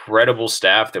incredible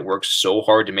staff that works so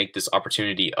hard to make this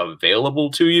opportunity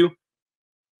available to you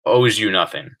owes you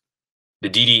nothing. The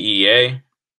DDEEA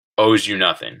owes you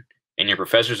nothing. And your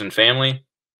professors and family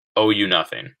owe you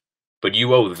nothing. But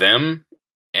you owe them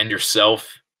and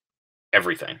yourself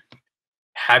everything.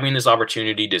 Having this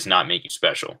opportunity does not make you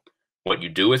special. What you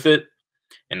do with it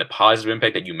and the positive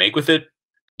impact that you make with it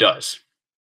does.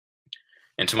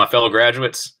 And to my fellow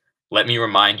graduates, let me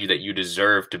remind you that you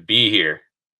deserve to be here.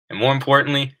 And more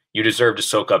importantly, you deserve to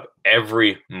soak up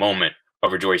every moment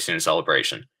of rejoicing and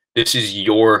celebration. This is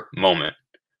your moment.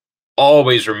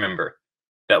 Always remember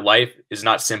that life is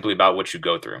not simply about what you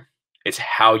go through. It's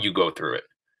how you go through it.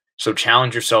 So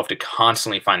challenge yourself to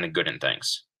constantly find the good in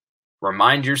things.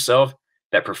 Remind yourself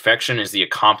that perfection is the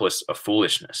accomplice of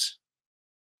foolishness.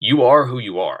 You are who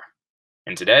you are.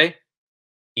 And today,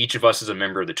 each of us is a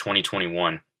member of the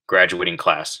 2021 graduating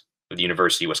class of the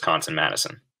University of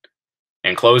Wisconsin-Madison.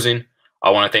 In closing, I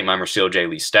want to thank my Mercille J.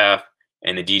 Lee staff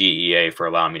and the DDEEA for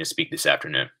allowing me to speak this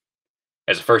afternoon.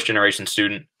 As a first-generation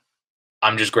student,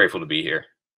 I'm just grateful to be here.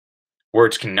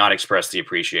 Words cannot express the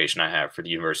appreciation I have for the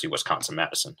University of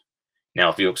Wisconsin-Madison. Now,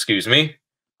 if you'll excuse me,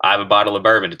 I have a bottle of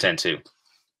bourbon to tend to.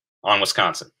 On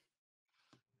Wisconsin.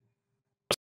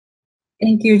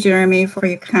 Thank you, Jeremy, for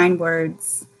your kind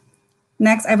words.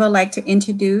 Next, I would like to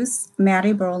introduce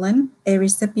Maddie Brolin, a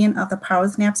recipient of the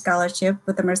PowerSnap Scholarship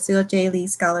with the Mercille J. Lee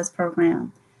Scholars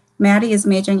Program. Maddie is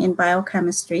majoring in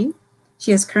biochemistry.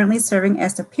 She is currently serving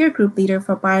as the peer group leader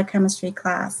for biochemistry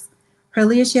class. Her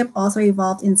leadership also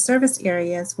evolved in service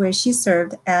areas where she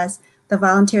served as the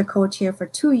volunteer co-chair for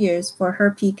 2 years for her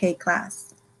PK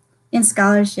class. In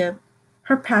scholarship,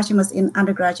 her passion was in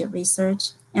undergraduate research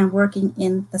and working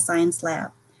in the science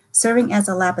lab, serving as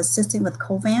a lab assistant with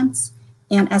Covance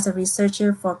and as a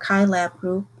researcher for Chi Lab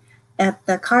Group at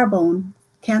the Carbone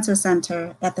Cancer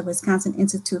Center at the Wisconsin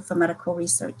Institute for Medical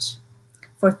Research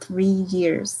for 3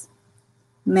 years.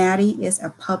 Maddie is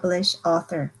a published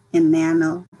author in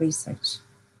nano research.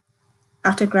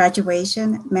 After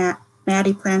graduation,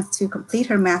 Maddie plans to complete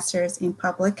her master's in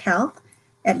public health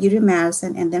at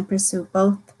UW-Madison and then pursue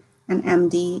both an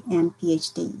MD and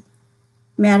PhD.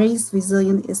 Maddie's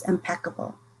resilience is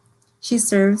impeccable. She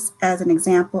serves as an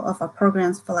example of our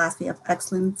program's philosophy of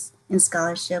excellence in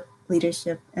scholarship,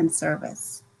 leadership, and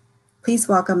service. Please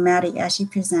welcome Maddie as she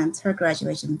presents her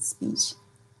graduation speech.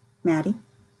 Maddie.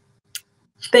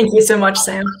 Thank you so much,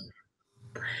 Sam.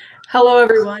 Hello,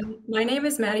 everyone. My name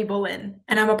is Maddie Bolin,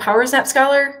 and I'm a PowerSnap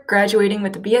Scholar graduating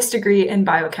with a BS degree in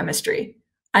biochemistry.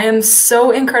 I am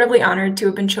so incredibly honored to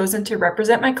have been chosen to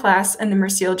represent my class in the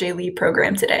Mercille J. Lee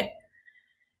program today.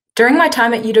 During my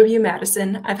time at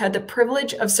UW-Madison, I've had the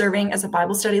privilege of serving as a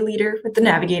Bible study leader with the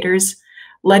Navigators,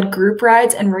 led group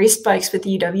rides and raced bikes with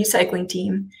the UW cycling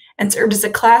team, and served as a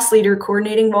class leader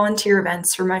coordinating volunteer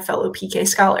events for my fellow PK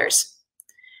scholars.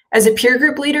 As a peer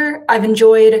group leader, I've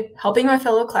enjoyed helping my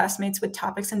fellow classmates with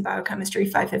topics in Biochemistry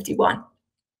 551.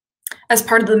 As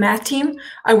part of the math team,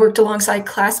 I worked alongside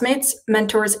classmates,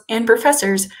 mentors, and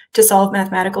professors to solve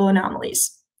mathematical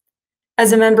anomalies.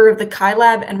 As a member of the Chi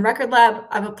Lab and Record Lab,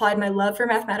 I've applied my love for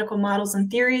mathematical models and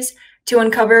theories to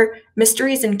uncover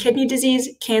mysteries in kidney disease,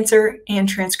 cancer, and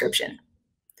transcription.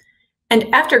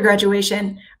 And after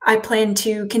graduation, I plan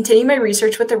to continue my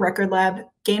research with the Record Lab,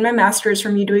 gain my master's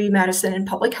from UW-Madison in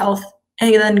public health,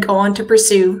 and then go on to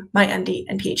pursue my MD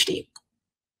and PhD.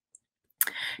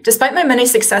 Despite my many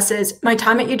successes, my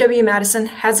time at UW-Madison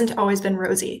hasn't always been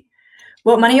rosy.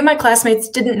 What many of my classmates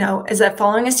didn't know is that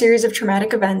following a series of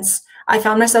traumatic events, I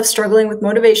found myself struggling with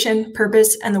motivation,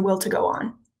 purpose, and the will to go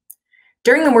on.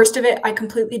 During the worst of it, I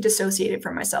completely dissociated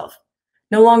from myself,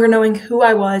 no longer knowing who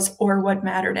I was or what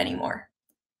mattered anymore.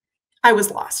 I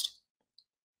was lost.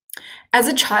 As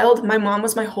a child, my mom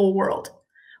was my whole world.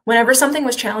 Whenever something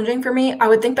was challenging for me, I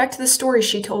would think back to the stories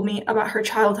she told me about her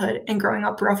childhood and growing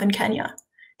up rough in Kenya.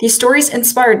 These stories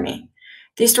inspired me.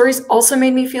 These stories also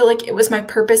made me feel like it was my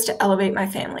purpose to elevate my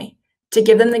family, to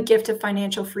give them the gift of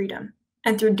financial freedom,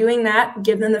 and through doing that,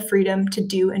 give them the freedom to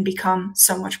do and become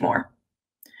so much more.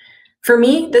 For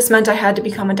me, this meant I had to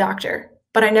become a doctor,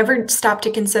 but I never stopped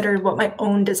to consider what my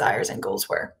own desires and goals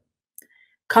were.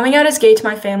 Coming out as gay to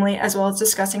my family, as well as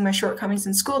discussing my shortcomings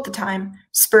in school at the time,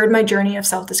 spurred my journey of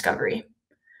self-discovery.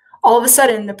 All of a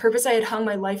sudden, the purpose I had hung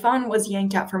my life on was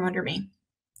yanked out from under me.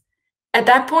 At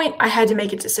that point, I had to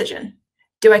make a decision.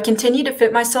 Do I continue to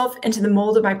fit myself into the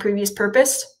mold of my previous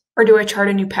purpose, or do I chart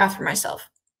a new path for myself?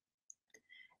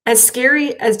 As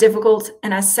scary, as difficult,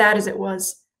 and as sad as it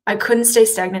was, I couldn't stay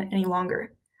stagnant any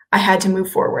longer. I had to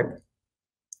move forward.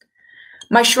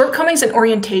 My shortcomings in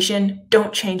orientation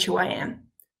don't change who I am.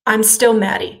 I'm still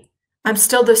Maddie. I'm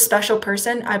still the special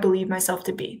person I believe myself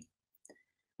to be.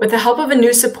 With the help of a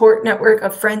new support network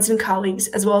of friends and colleagues,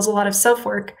 as well as a lot of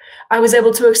self-work, I was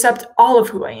able to accept all of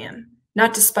who I am,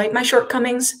 not despite my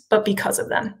shortcomings, but because of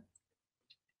them.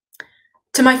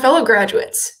 To my fellow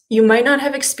graduates, you might not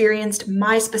have experienced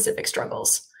my specific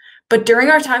struggles, but during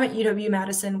our time at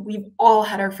UW-Madison, we've all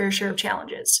had our fair share of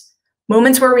challenges,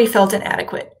 moments where we felt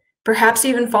inadequate, perhaps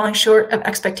even falling short of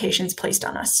expectations placed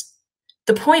on us.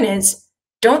 The point is,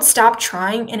 don't stop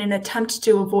trying in an attempt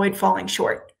to avoid falling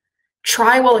short.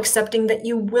 Try while accepting that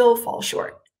you will fall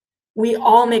short. We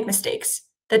all make mistakes.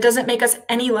 That doesn't make us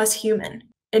any less human.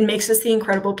 It makes us the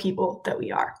incredible people that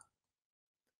we are.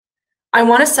 I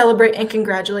want to celebrate and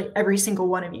congratulate every single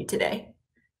one of you today.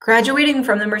 Graduating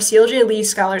from the Mercille J. Lee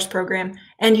Scholars Program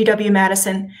and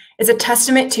UW-Madison is a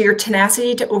testament to your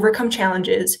tenacity to overcome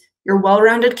challenges, your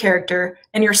well-rounded character,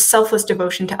 and your selfless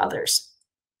devotion to others.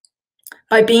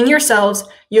 By being yourselves,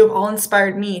 you have all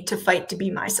inspired me to fight to be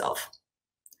myself.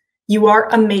 You are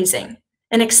amazing,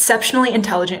 an exceptionally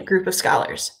intelligent group of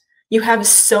scholars. You have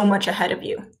so much ahead of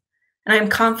you, and I am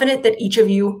confident that each of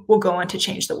you will go on to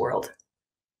change the world.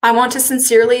 I want to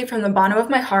sincerely, from the bottom of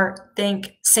my heart,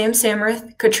 thank Sam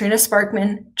Samrath, Katrina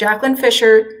Sparkman, Jacqueline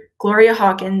Fisher, Gloria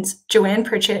Hawkins, Joanne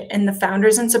Pritchett, and the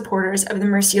founders and supporters of the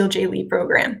Mercille J. Lee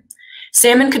program.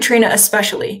 Sam and Katrina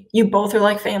especially, you both are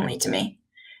like family to me.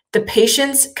 The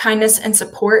patience, kindness, and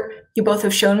support you both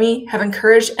have shown me have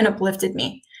encouraged and uplifted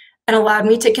me and allowed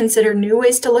me to consider new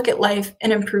ways to look at life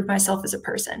and improve myself as a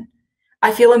person.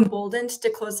 I feel emboldened to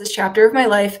close this chapter of my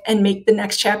life and make the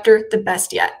next chapter the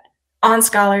best yet. On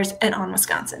Scholars and on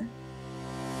Wisconsin.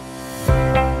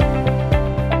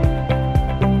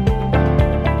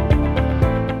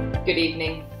 Good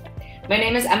evening. My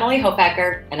name is Emily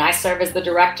Hofacker, and I serve as the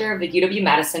director of the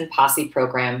UW-Madison Posse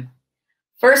program.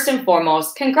 First and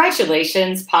foremost,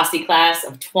 congratulations, Posse Class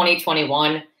of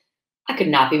 2021. I could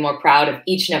not be more proud of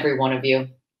each and every one of you.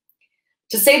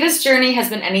 To say this journey has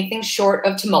been anything short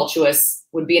of tumultuous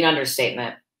would be an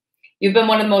understatement. You've been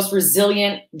one of the most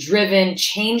resilient, driven,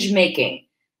 change-making,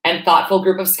 and thoughtful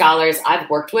group of scholars I've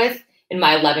worked with in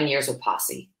my 11 years with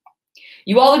Posse.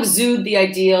 You all exude the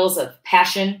ideals of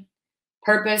passion,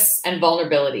 purpose, and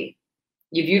vulnerability.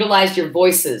 You've utilized your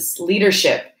voices,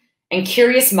 leadership, and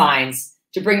curious minds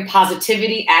to bring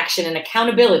positivity, action, and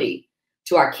accountability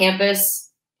to our campus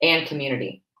and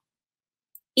community.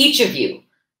 Each of you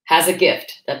has a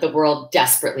gift that the world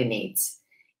desperately needs.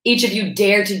 Each of you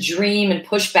dare to dream and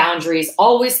push boundaries,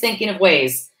 always thinking of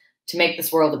ways to make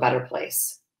this world a better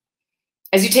place.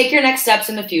 As you take your next steps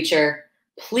in the future,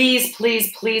 please,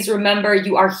 please, please remember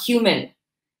you are human.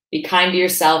 Be kind to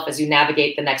yourself as you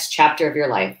navigate the next chapter of your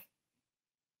life.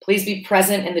 Please be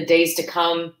present in the days to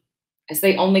come, as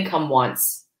they only come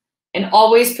once, and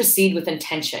always proceed with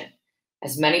intention,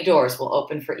 as many doors will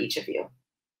open for each of you.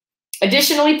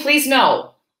 Additionally, please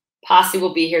know, Posse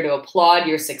will be here to applaud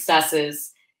your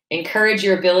successes, encourage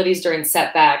your abilities during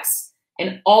setbacks,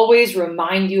 and always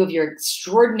remind you of your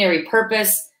extraordinary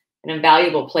purpose and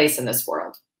invaluable place in this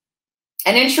world.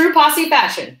 And in true Posse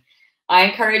fashion, I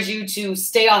encourage you to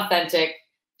stay authentic,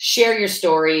 share your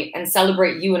story, and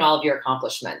celebrate you and all of your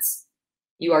accomplishments.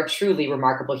 You are truly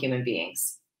remarkable human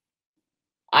beings.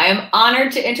 I am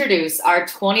honored to introduce our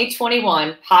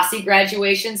 2021 Posse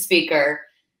graduation speaker,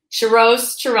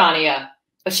 Shiroz Charania,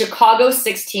 a Chicago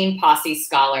 16 Posse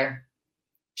scholar.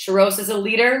 Shiroz is a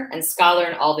leader and scholar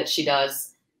in all that she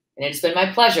does, and it has been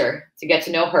my pleasure to get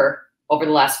to know her over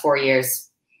the last 4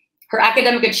 years. Her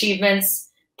academic achievements,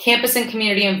 campus and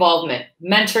community involvement,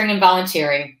 mentoring and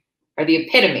volunteering are the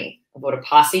epitome of what a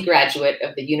Posse graduate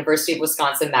of the University of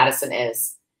Wisconsin-Madison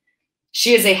is.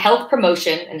 She is a health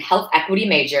promotion and health equity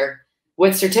major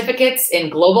with certificates in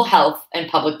global health and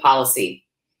public policy.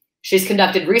 She's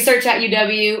conducted research at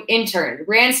UW, interned,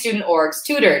 ran student orgs,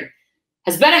 tutored,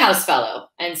 has been a House Fellow,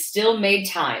 and still made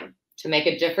time to make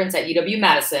a difference at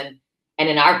UW-Madison and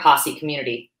in our Posse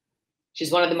community.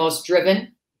 She's one of the most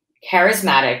driven,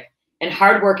 charismatic, and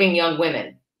hardworking young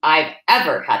women I've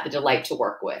ever had the delight to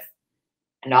work with.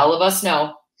 And all of us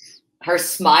know her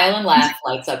smile and laugh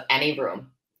lights up any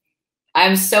room. I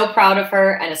am so proud of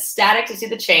her and ecstatic to see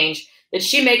the change that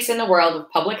she makes in the world of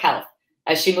public health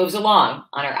as she moves along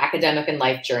on her academic and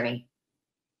life journey.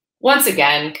 Once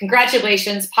again,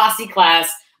 congratulations, Posse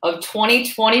Class of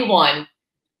 2021,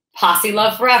 Posse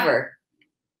Love Forever,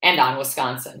 and on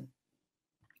Wisconsin.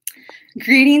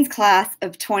 Greetings, class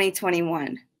of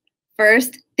 2021.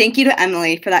 First, thank you to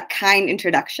Emily for that kind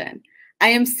introduction. I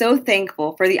am so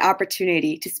thankful for the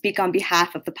opportunity to speak on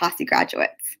behalf of the Posse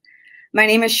graduates. My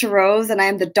name is Shiroz, and I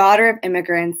am the daughter of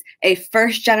immigrants, a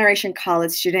first-generation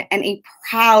college student, and a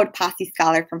proud Posse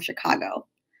scholar from Chicago.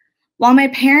 While my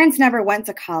parents never went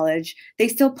to college, they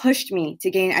still pushed me to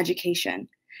gain education.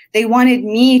 They wanted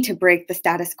me to break the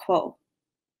status quo.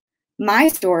 My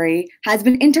story has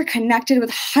been interconnected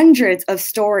with hundreds of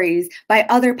stories by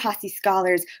other Posse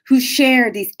scholars who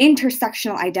share these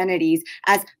intersectional identities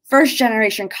as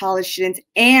first-generation college students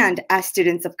and as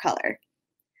students of color.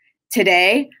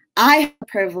 Today, I have the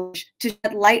privilege to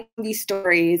shed light on these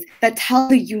stories that tell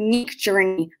the unique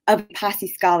journey of a Posse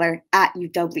scholar at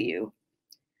UW.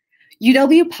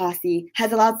 UW Posse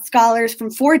has allowed scholars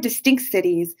from 4 distinct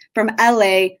cities, from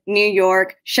LA, New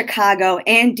York, Chicago,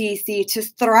 and DC, to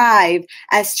thrive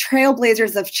as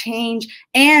trailblazers of change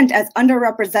and as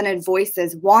underrepresented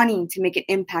voices wanting to make an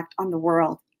impact on the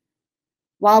world.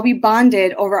 While we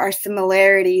bonded over our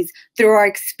similarities through our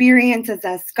experiences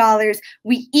as scholars,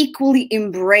 we equally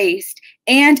embraced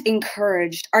and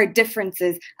encouraged our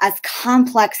differences as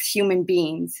complex human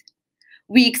beings.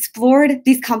 We explored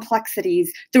these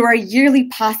complexities through our yearly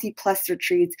Posse Plus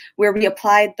retreats, where we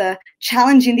applied the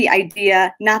challenging the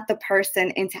idea, not the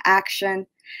person, into action.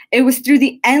 It was through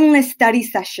the endless study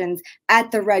sessions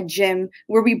at the Red Gym,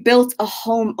 where we built a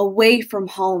home away from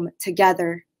home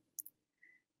together.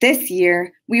 This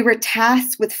year, we were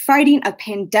tasked with fighting a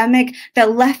pandemic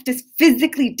that left us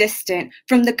physically distant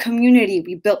from the community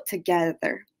we built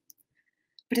together.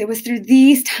 But it was through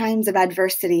these times of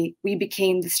adversity we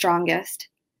became the strongest.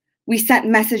 We sent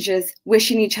messages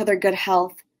wishing each other good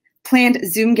health, planned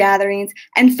Zoom gatherings,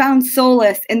 and found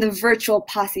solace in the virtual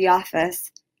posse office.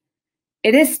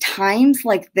 It is times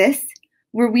like this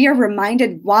where we are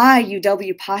reminded why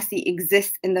UW Posse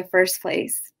exists in the first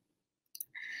place.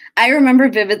 I remember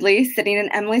vividly sitting in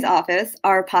Emily's office,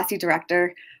 our Posse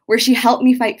director, where she helped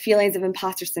me fight feelings of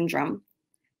imposter syndrome.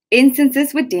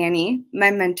 Instances with Danny,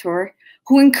 my mentor,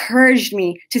 who encouraged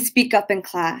me to speak up in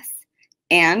class.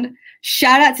 And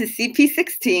shout out to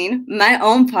CP16, my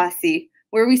own Posse,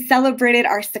 where we celebrated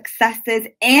our successes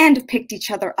and picked each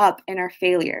other up in our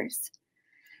failures.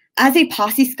 As a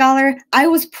Posse scholar, I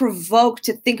was provoked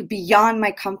to think beyond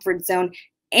my comfort zone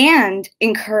and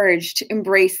encouraged to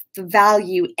embrace the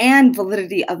value and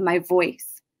validity of my voice.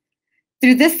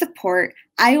 Through this support,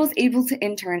 I was able to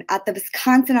intern at the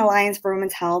Wisconsin Alliance for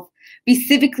Women's Health, be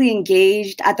civically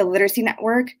engaged at the Literacy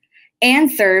Network, and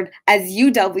serve as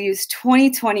UW's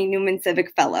 2020 Newman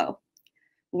Civic Fellow.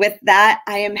 With that,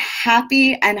 I am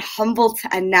happy and humbled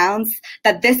to announce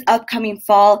that this upcoming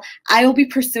fall, I will be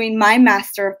pursuing my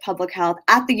Master of Public Health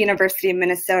at the University of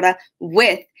Minnesota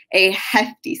with a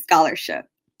hefty scholarship.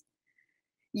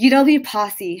 UW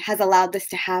Posse has allowed this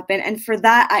to happen, and for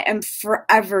that, I am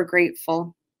forever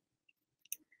grateful.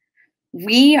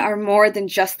 We are more than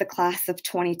just the class of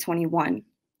 2021.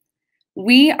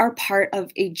 We are part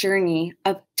of a journey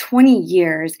of 20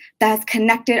 years that has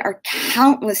connected our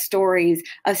countless stories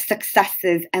of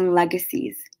successes and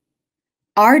legacies.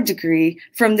 Our degree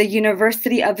from the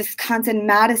University of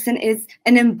Wisconsin-Madison is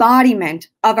an embodiment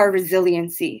of our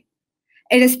resiliency.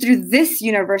 It is through this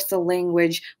universal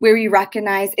language where we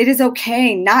recognize it is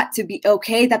okay not to be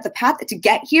okay, that the path to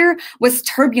get here was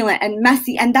turbulent and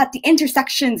messy, and that the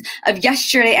intersections of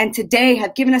yesterday and today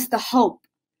have given us the hope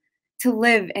to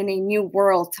live in a new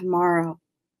world tomorrow.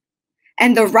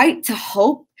 And the right to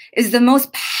hope is the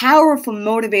most powerful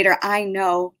motivator I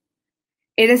know.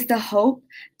 It is the hope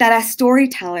that as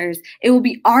storytellers, it will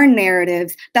be our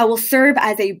narratives that will serve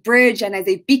as a bridge and as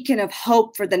a beacon of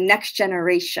hope for the next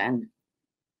generation.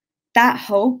 That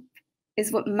hope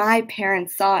is what my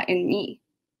parents saw in me.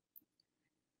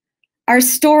 Our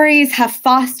stories have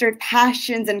fostered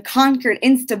passions and conquered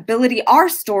instability. Our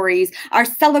stories are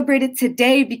celebrated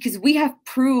today because we have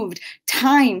proved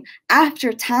time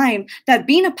after time that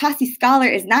being a Posse scholar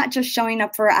is not just showing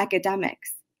up for our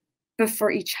academics, but for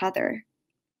each other.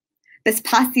 This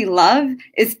Posse love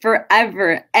is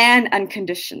forever and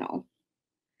unconditional.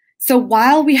 So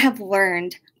while we have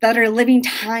learned that our living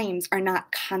times are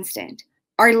not constant,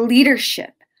 our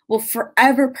leadership will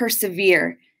forever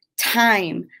persevere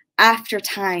time after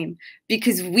time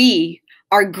because we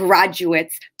are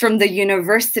graduates from the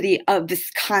University of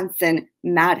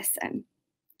Wisconsin-Madison.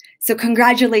 So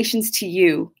congratulations to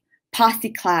you,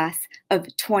 Posse Class of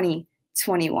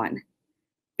 2021.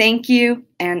 Thank you,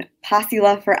 and Posse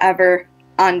love forever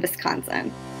on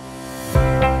Wisconsin.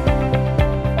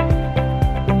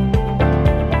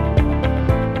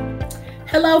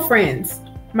 Hello, friends.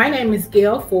 My name is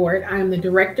Gail Ford. I am the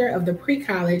director of the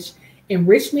Pre-College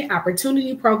Enrichment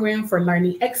Opportunity Program for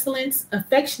Learning Excellence,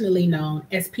 affectionately known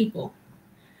as PEOPLE.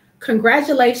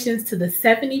 Congratulations to the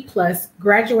 70+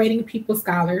 graduating PEOPLE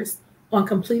scholars on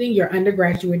completing your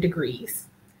undergraduate degrees.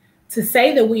 To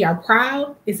say that we are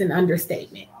proud is an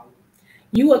understatement.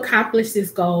 You accomplished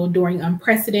this goal during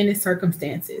unprecedented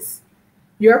circumstances.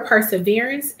 Your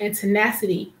perseverance and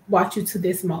tenacity brought you to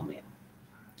this moment.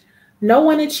 No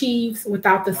one achieves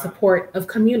without the support of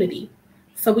community.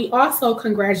 So we also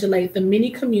congratulate the many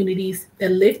communities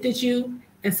that lifted you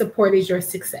and supported your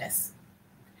success.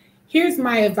 Here's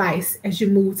my advice as you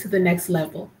move to the next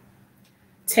level.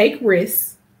 Take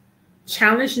risks,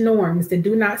 challenge norms that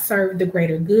do not serve the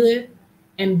greater good,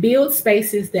 and build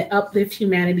spaces that uplift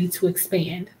humanity to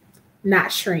expand,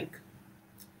 not shrink.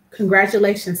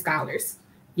 Congratulations, scholars.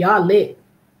 Y'all lit.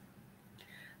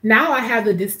 Now I have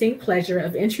the distinct pleasure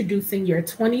of introducing your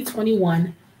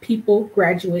 2021 PEOPLE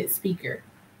graduate speaker.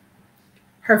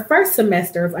 Her first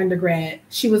semester of undergrad,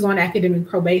 she was on academic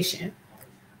probation,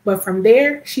 but from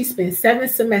there, she spent 7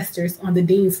 semesters on the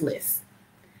dean's list.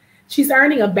 She's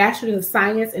earning a Bachelor of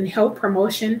Science in Health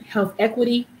Promotion, Health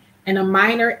Equity, and a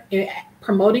minor in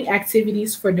Promoting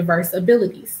Activities for Diverse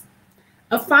Abilities,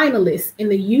 a finalist in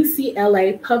the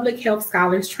UCLA Public Health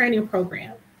Scholars Training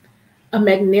Program, a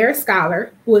McNair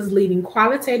Scholar who is leading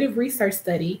qualitative research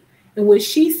study in which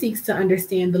she seeks to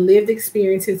understand the lived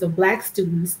experiences of Black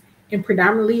students in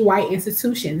predominantly white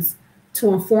institutions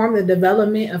to inform the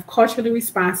development of culturally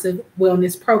responsive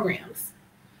wellness programs.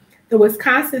 The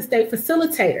Wisconsin State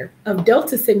Facilitator of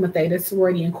Delta Sigma Theta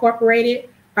Sorority Incorporated,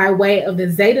 by way of the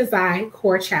Zeta Xi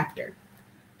Core Chapter,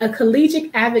 a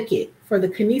collegiate advocate for the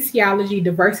Kinesiology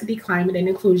Diversity, Climate, and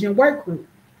Inclusion Work Group.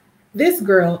 This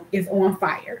girl is on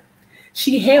fire.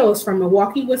 She hails from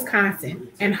Milwaukee, Wisconsin,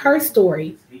 and her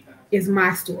story is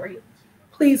my story.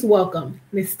 Please welcome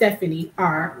Ms. Stephanie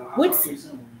R.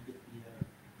 Woodson.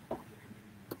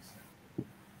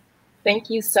 Thank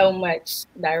you so much,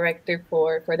 Director,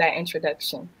 for that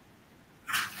introduction.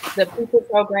 The People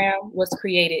Program was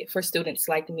created for students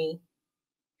like me,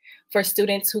 for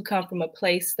students who come from a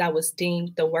place that was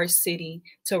deemed the worst city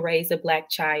to raise a Black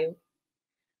child,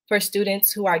 for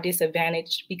students who are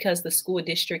disadvantaged because the school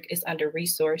district is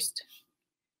under-resourced,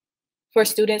 for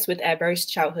students with adverse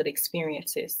childhood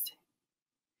experiences,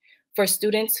 for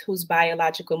students whose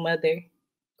biological mother,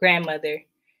 grandmother,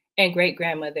 and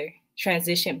great-grandmother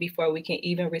transitioned before we can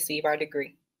even receive our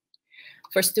degree,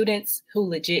 for students who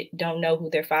legit don't know who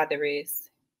their father is,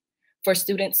 for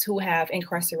students who have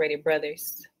incarcerated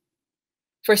brothers,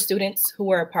 for students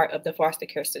who are a part of the foster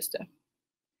care system,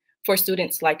 for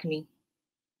students like me.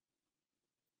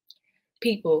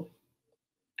 People,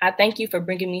 I thank you for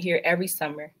bringing me here every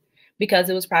summer because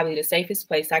it was probably the safest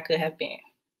place I could have been.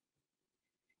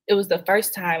 It was the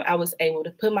first time I was able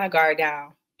to put my guard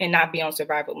down and not be on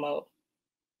survival mode.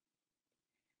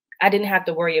 I didn't have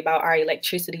to worry about our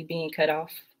electricity being cut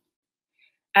off.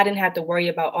 I didn't have to worry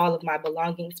about all of my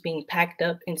belongings being packed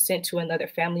up and sent to another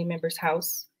family member's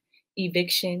house,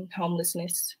 eviction,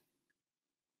 homelessness.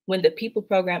 When the People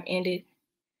Program ended,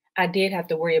 I did have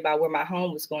to worry about where my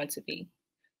home was going to be.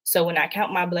 So when I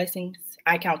count my blessings,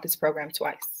 I count this program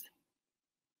twice.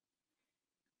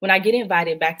 When I get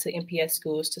invited back to MPS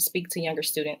schools to speak to younger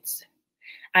students,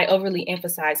 I overly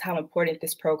emphasize how important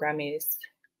this program is.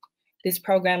 This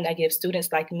program that gives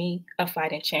students like me a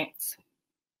fighting chance.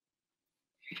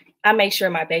 I make sure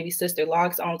my baby sister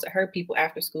logs on to her People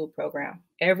After School program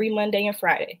every Monday and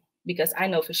Friday because I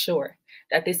know for sure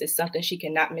that this is something she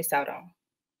cannot miss out on.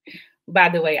 By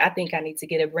the way, I think I need to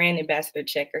get a brand ambassador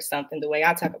check or something the way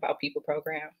I talk about People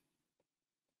Program.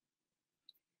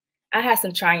 I had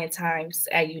some trying times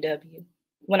at UW.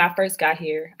 When I first got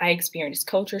here, I experienced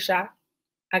culture shock.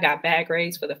 I got bad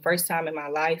grades for the first time in my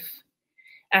life.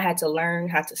 I had to learn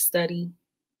how to study.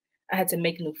 I had to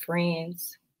make new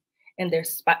friends. And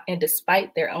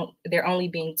despite there only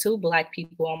being 2 Black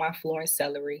people on my floor in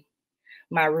celery,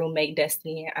 my roommate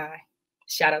Destiny and I,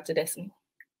 shout out to Destiny.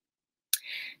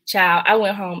 Child, I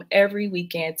went home every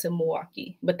weekend to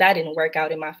Milwaukee, but that didn't work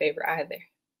out in my favor either.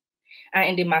 I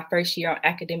ended my first year on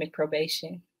academic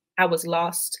probation. I was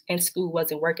lost and school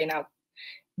wasn't working out,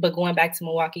 but going back to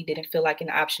Milwaukee didn't feel like an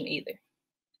option either.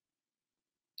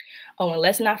 Oh, and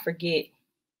let's not forget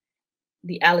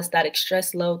the allostatic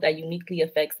stress load that uniquely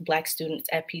affects Black students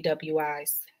at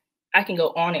PWIs. I can go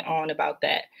on and on about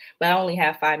that, but I only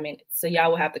have 5 minutes, so y'all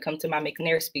will have to come to my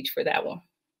McNair speech for that one.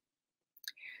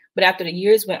 But after the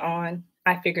years went on,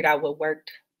 I figured out what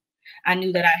worked. I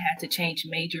knew that I had to change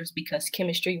majors because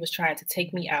chemistry was trying to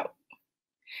take me out.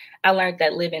 I learned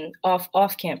that living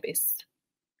off campus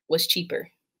was cheaper.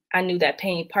 I knew that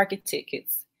paying parking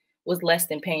tickets was less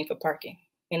than paying for parking.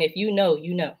 And if you know,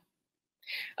 you know.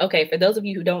 Okay, for those of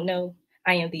you who don't know,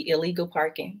 I am the illegal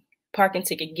parking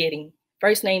ticket getting,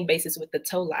 first name basis with the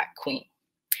toe lock queen.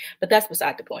 But that's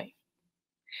beside the point.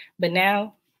 But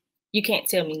now, you can't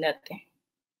tell me nothing.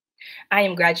 I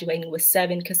am graduating with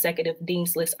 7 consecutive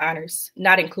Dean's List honors,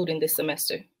 not including this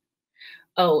semester.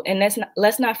 Oh, and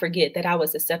let's not forget that I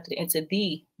was accepted into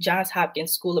the Johns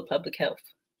Hopkins School of Public Health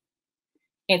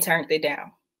and turned it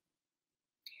down.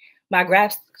 My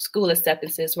grad school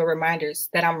acceptances were reminders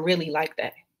that I'm really like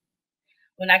that.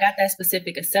 When I got that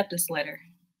specific acceptance letter,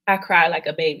 I cried like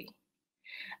a baby.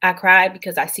 I cried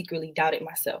because I secretly doubted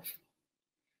myself.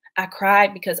 I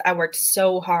cried because I worked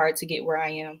so hard to get where I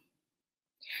am.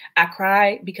 I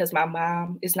cried because my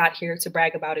mom is not here to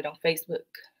brag about it on Facebook.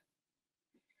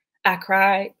 I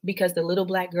cried because the little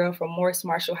Black girl from Morris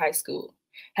Marshall High School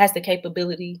has the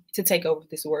capability to take over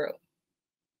this world.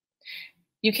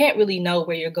 You can't really know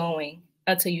where you're going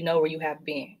until you know where you have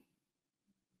been.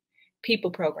 People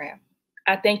Program,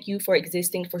 I thank you for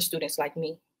existing for students like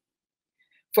me,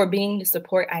 for being the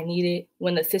support I needed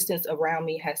when the assistance around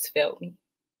me has failed me.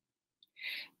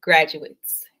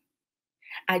 Graduates,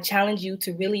 I challenge you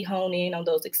to really hone in on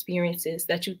those experiences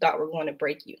that you thought were going to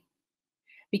break you,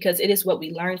 because it is what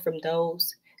we learn from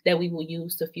those that we will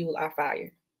use to fuel our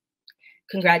fire.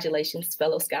 Congratulations,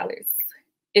 fellow scholars.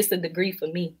 It's the degree for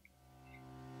me.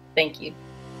 Thank you.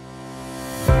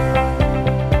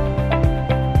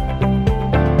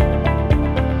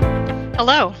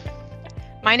 Hello,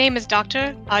 my name is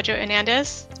Dr. Audra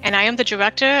Hernandez, and I am the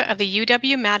director of the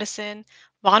UW-Madison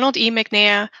Ronald E.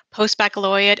 McNair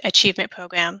Postbaccalaureate Achievement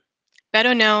Program,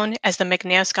 better known as the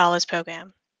McNair Scholars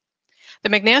Program. The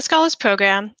McNair Scholars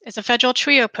Program is a federal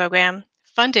TRIO program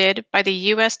funded by the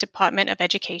U.S. Department of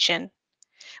Education.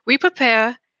 We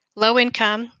prepare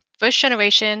low-income,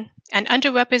 first-generation, and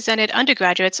underrepresented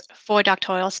undergraduates for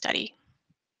doctoral study.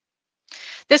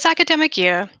 This academic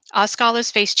year, our scholars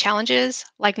face challenges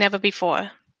like never before,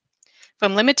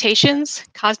 from limitations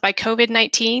caused by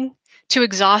COVID-19 to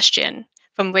exhaustion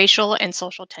from racial and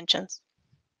social tensions.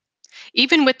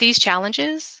 Even with these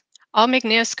challenges, all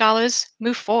McNair scholars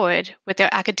move forward with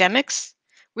their academics,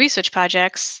 research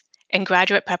projects, and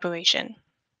graduate preparation.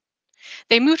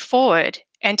 They moved forward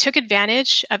and took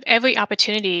advantage of every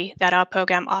opportunity that our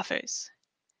program offers.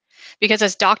 Because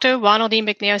as Dr. Ronald E.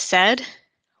 McNair said,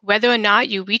 whether or not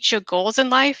you reach your goals in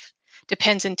life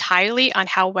depends entirely on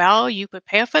how well you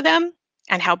prepare for them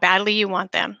and how badly you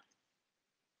want them.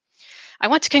 I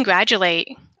want to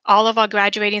congratulate all of our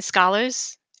graduating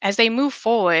scholars as they move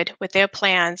forward with their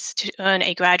plans to earn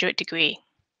a graduate degree.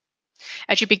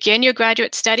 As you begin your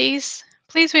graduate studies,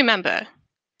 please remember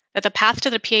that the path to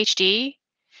the PhD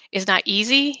is not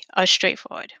easy or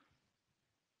straightforward.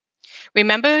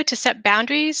 Remember to set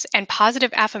boundaries and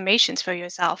positive affirmations for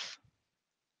yourself.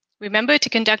 Remember to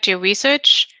conduct your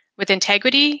research with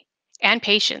integrity and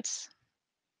patience.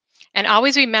 And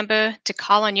always remember to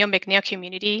call on your McNair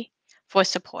community for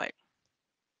support.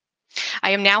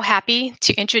 I am now happy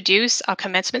to introduce our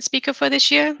commencement speaker for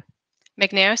this year,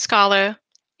 McNair scholar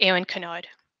Aaron Kennard.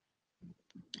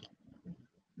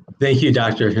 Thank you,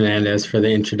 Dr. Hernandez, for the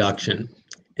introduction.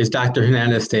 As Dr.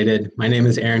 Hernandez stated, my name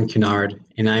is Aaron Kennard,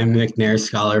 and I am a McNair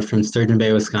scholar from Sturgeon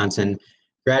Bay, Wisconsin,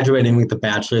 graduating with a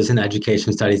Bachelor's in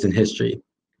Education Studies and History.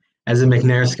 As a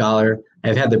McNair scholar,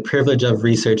 I've had the privilege of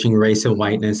researching race and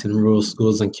whiteness in rural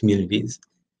schools and communities.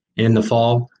 And in the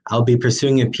fall, I'll be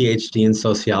pursuing a PhD in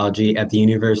sociology at the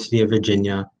University of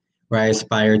Virginia, where I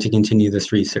aspire to continue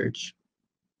this research.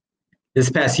 This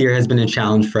past year has been a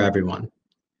challenge for everyone.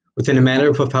 Within a matter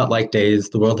of what felt like days,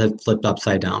 the world had flipped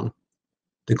upside down.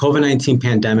 The COVID-19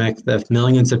 pandemic left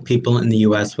millions of people in the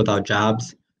US without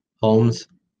jobs, homes,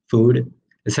 food,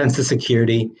 a sense of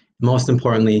security, and most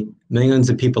importantly, millions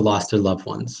of people lost their loved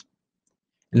ones.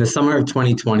 In the summer of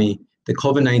 2020, the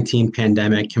COVID-19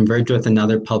 pandemic converged with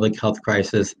another public health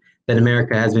crisis that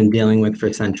America has been dealing with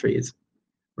for centuries: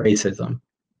 racism.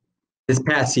 This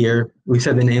past year, we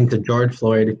said the names of George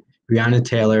Floyd, Breonna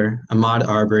Taylor, Ahmaud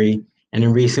Arbery, and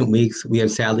in recent weeks, we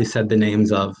have sadly said the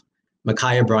names of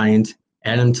Ma'Khia Bryant,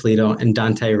 Adam Toledo, and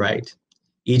Dante Wright,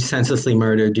 each senselessly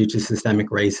murdered due to systemic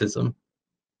racism.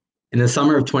 In the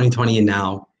summer of 2020 and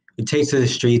now, we take to the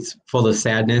streets full of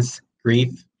sadness,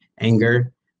 grief,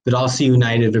 anger, but also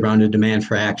united around a demand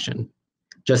for action,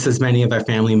 just as many of our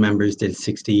family members did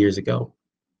 60 years ago.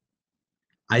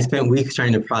 I spent weeks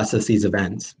trying to process these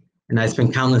events, and I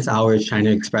spent countless hours trying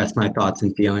to express my thoughts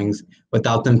and feelings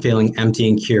without them feeling empty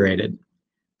and curated.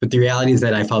 But the reality is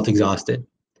that I felt exhausted.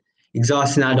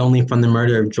 Exhausted not only from the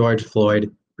murder of George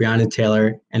Floyd, Breonna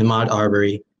Taylor, and Ahmaud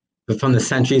Arbery, but from the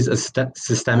centuries of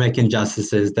systemic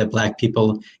injustices that Black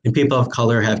people and people of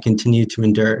color have continued to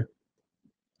endure.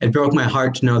 It broke my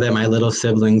heart to know that my little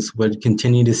siblings would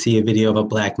continue to see a video of a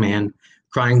Black man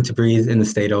crying to breathe in the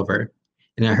state over,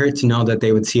 and it hurt to know that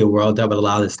they would see a world that would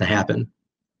allow this to happen.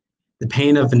 The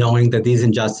pain of knowing that these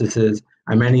injustices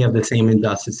are many of the same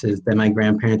injustices that my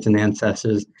grandparents and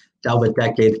ancestors dealt with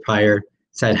decades prior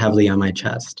sat heavily on my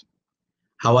chest.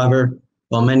 However,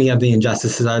 while many of the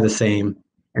injustices are the same,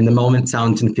 and the moment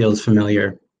sounds and feels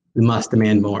familiar, we must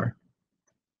demand more.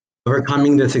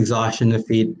 Overcoming this exhaustion and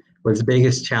defeat was the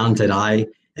biggest challenge that I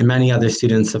and many other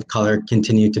students of color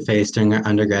continued to face during our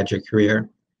undergraduate career.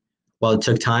 While it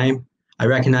took time, I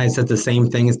recognized that the same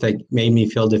things that made me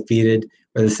feel defeated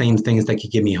were the same things that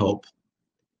could give me hope.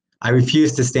 I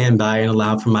refused to stand by and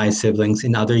allow for my siblings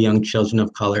and other young children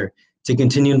of color to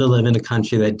continue to live in a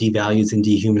country that devalues and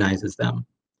dehumanizes them.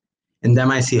 In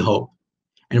them, I see hope.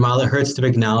 And while it hurts to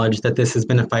acknowledge that this has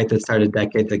been a fight that started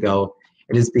decades ago,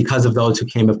 it is because of those who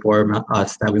came before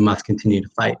us that we must continue to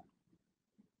fight.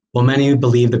 While many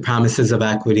believe the promises of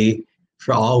equity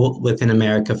for all within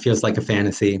America feels like a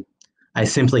fantasy, I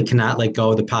simply cannot let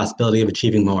go of the possibility of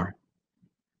achieving more.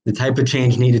 The type of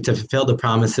change needed to fulfill the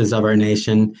promises of our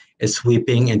nation is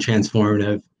sweeping and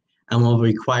transformative, and will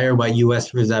require what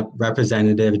U.S.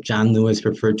 Representative John Lewis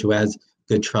referred to as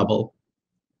good trouble.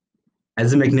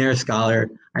 As a McNair scholar,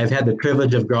 I have had the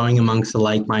privilege of growing amongst a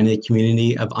like-minded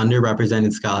community of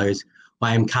underrepresented scholars who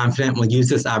I am confident will use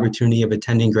this opportunity of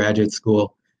attending graduate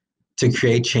school to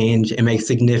create change and make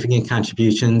significant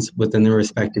contributions within their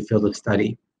respective field of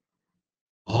study.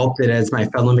 I hope that as my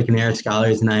fellow McNair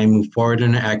scholars and I move forward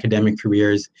in our academic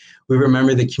careers, we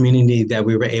remember the community that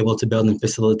we were able to build and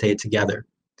facilitate together.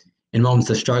 In moments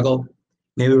of struggle,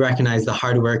 may we recognize the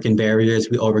hard work and barriers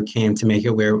we overcame to make it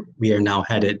where we are now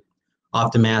headed,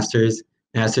 off to masters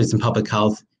in public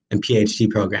health, and PhD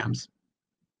programs.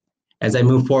 As I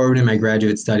move forward in my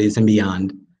graduate studies and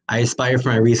beyond, I aspire for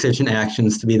my research and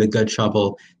actions to be the good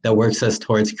trouble that works us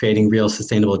towards creating real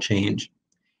sustainable change,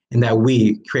 and that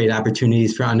we create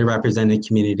opportunities for underrepresented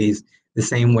communities the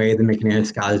same way the McNair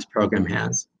Scholars Program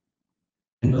has.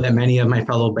 I know that many of my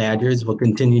fellow Badgers will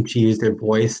continue to use their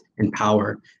voice and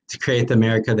power to create the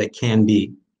America that can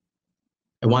be.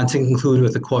 I want to conclude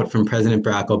with a quote from President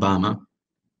Barack Obama.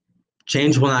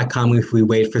 Change will not come if we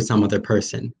wait for some other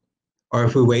person, or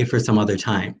if we wait for some other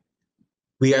time.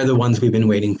 We are the ones we've been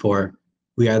waiting for.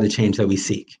 We are the change that we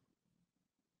seek.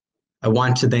 I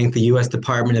want to thank the U.S.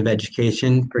 Department of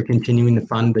Education for continuing to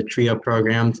fund the TRIO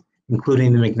programs,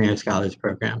 including the McNair Scholars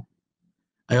Program.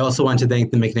 I also want to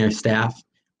thank the McNair staff,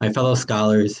 my fellow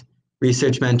scholars,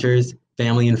 research mentors,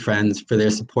 family, and friends for their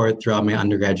support throughout my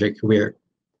undergraduate career.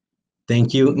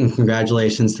 Thank you, and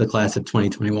congratulations to the class of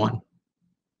 2021.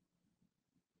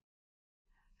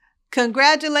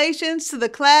 Congratulations to the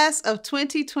class of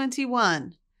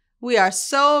 2021. We are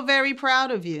so very proud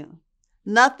of you.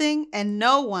 Nothing and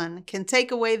no one can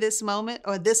take away this moment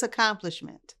or this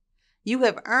accomplishment. You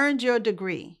have earned your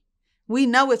degree. We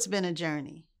know it's been a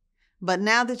journey, but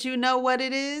now that you know what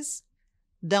it is,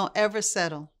 don't ever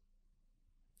settle.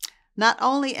 Not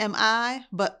only am I,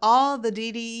 but all the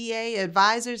DDEA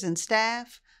advisors and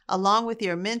staff, along with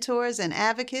your mentors and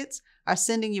advocates, are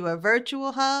sending you a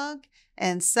virtual hug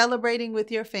and celebrating with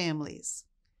your families.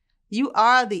 You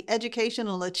are the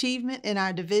educational achievement in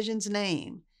our division's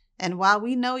name. And while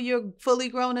we know you're fully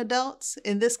grown adults,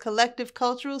 in this collective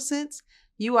cultural sense,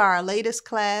 you are our latest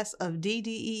class of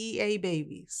DDEEA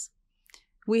babies.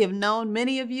 We have known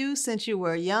many of you since you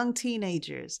were young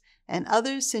teenagers, and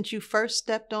others since you first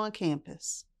stepped on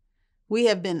campus. We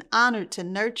have been honored to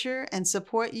nurture and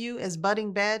support you as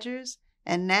budding Badgers,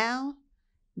 and now,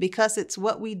 because it's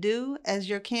what we do as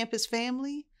your campus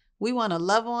family, we want to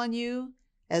love on you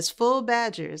as full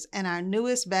Badgers and our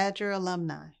newest Badger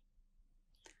alumni.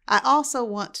 I also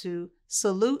want to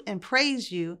salute and praise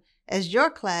you as your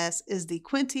class is the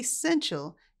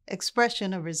quintessential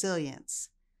expression of resilience.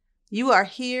 You are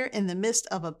here in the midst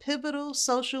of a pivotal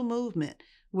social movement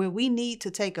where we need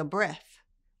to take a breath,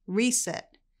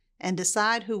 reset, and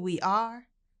decide who we are,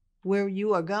 where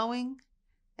you are going,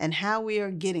 and how we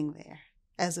are getting there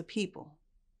as a people.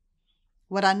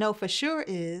 What I know for sure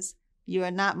is you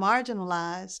are not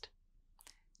marginalized.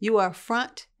 You are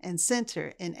front and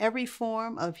center in every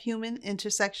form of human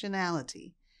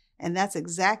intersectionality, and that's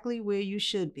exactly where you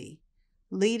should be,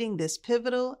 leading this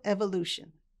pivotal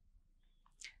evolution.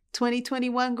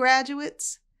 2021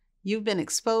 graduates, you've been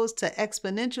exposed to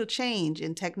exponential change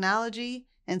in technology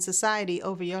and society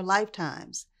over your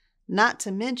lifetimes, not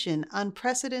to mention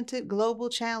unprecedented global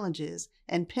challenges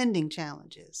and pending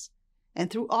challenges.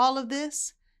 And through all of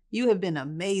this, you have been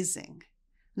amazing.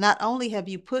 Not only have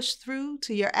you pushed through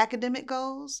to your academic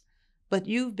goals, but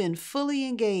you've been fully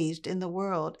engaged in the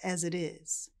world as it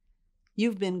is.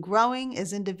 You've been growing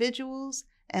as individuals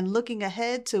and looking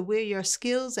ahead to where your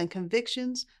skills and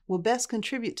convictions will best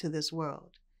contribute to this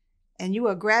world. And you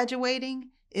are graduating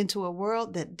into a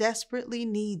world that desperately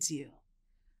needs you.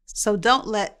 So don't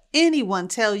let anyone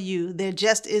tell you there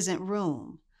just isn't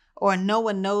room, or no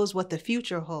one knows what the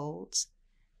future holds,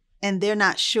 and they're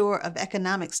not sure of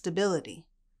economic stability.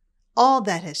 All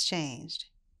that has changed.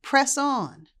 Press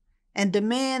on and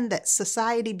demand that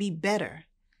society be better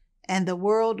and the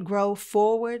world grow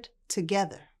forward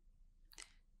together.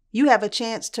 You have a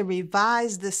chance to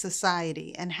revise this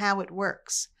society and how it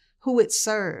works, who it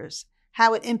serves,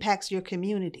 how it impacts your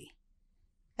community.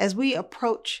 As we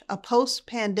approach a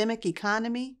post-pandemic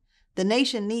economy, the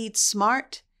nation needs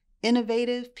smart,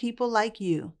 innovative people like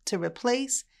you to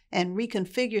replace and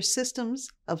reconfigure systems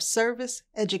of service,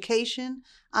 education,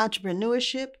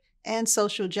 entrepreneurship, and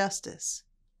social justice.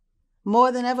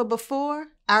 More than ever before,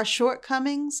 our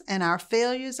shortcomings and our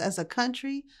failures as a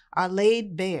country are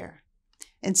laid bare.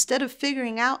 Instead of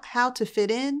figuring out how to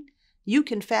fit in, you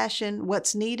can fashion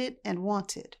what's needed and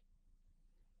wanted.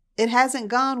 It hasn't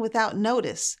gone without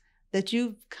notice that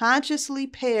you've consciously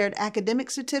paired academic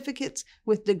certificates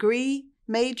with degree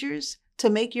majors to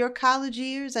make your college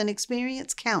years and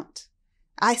experience count.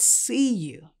 I see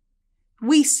you.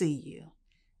 We see you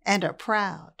and are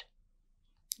proud.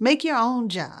 Make your own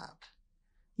job.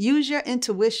 Use your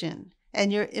intuition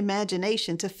and your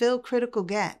imagination to fill critical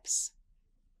gaps.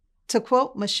 To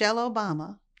quote Michelle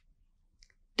Obama,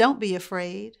 Don't be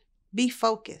afraid. Be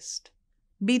focused.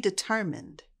 Be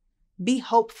determined. Be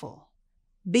hopeful.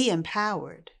 Be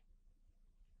empowered.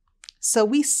 So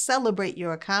we celebrate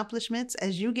your accomplishments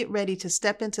as you get ready to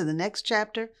step into the next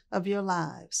chapter of your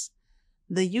lives.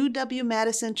 The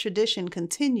UW-Madison tradition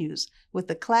continues with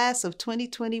the class of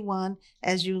 2021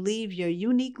 as you leave your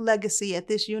unique legacy at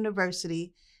this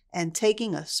university and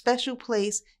taking a special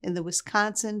place in the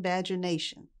Wisconsin Badger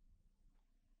Nation.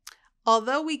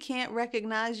 Although we can't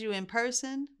recognize you in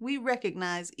person, we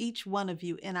recognize each one of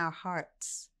you in our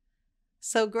hearts.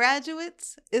 So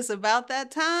graduates, it's about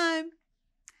that time.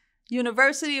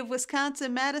 University of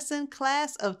Wisconsin-Madison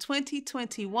Class of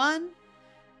 2021,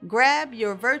 grab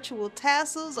your virtual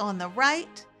tassels on the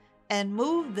right and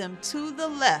move them to the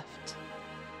left.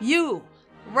 You,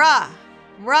 rah,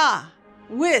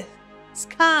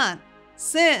 Wisconsin.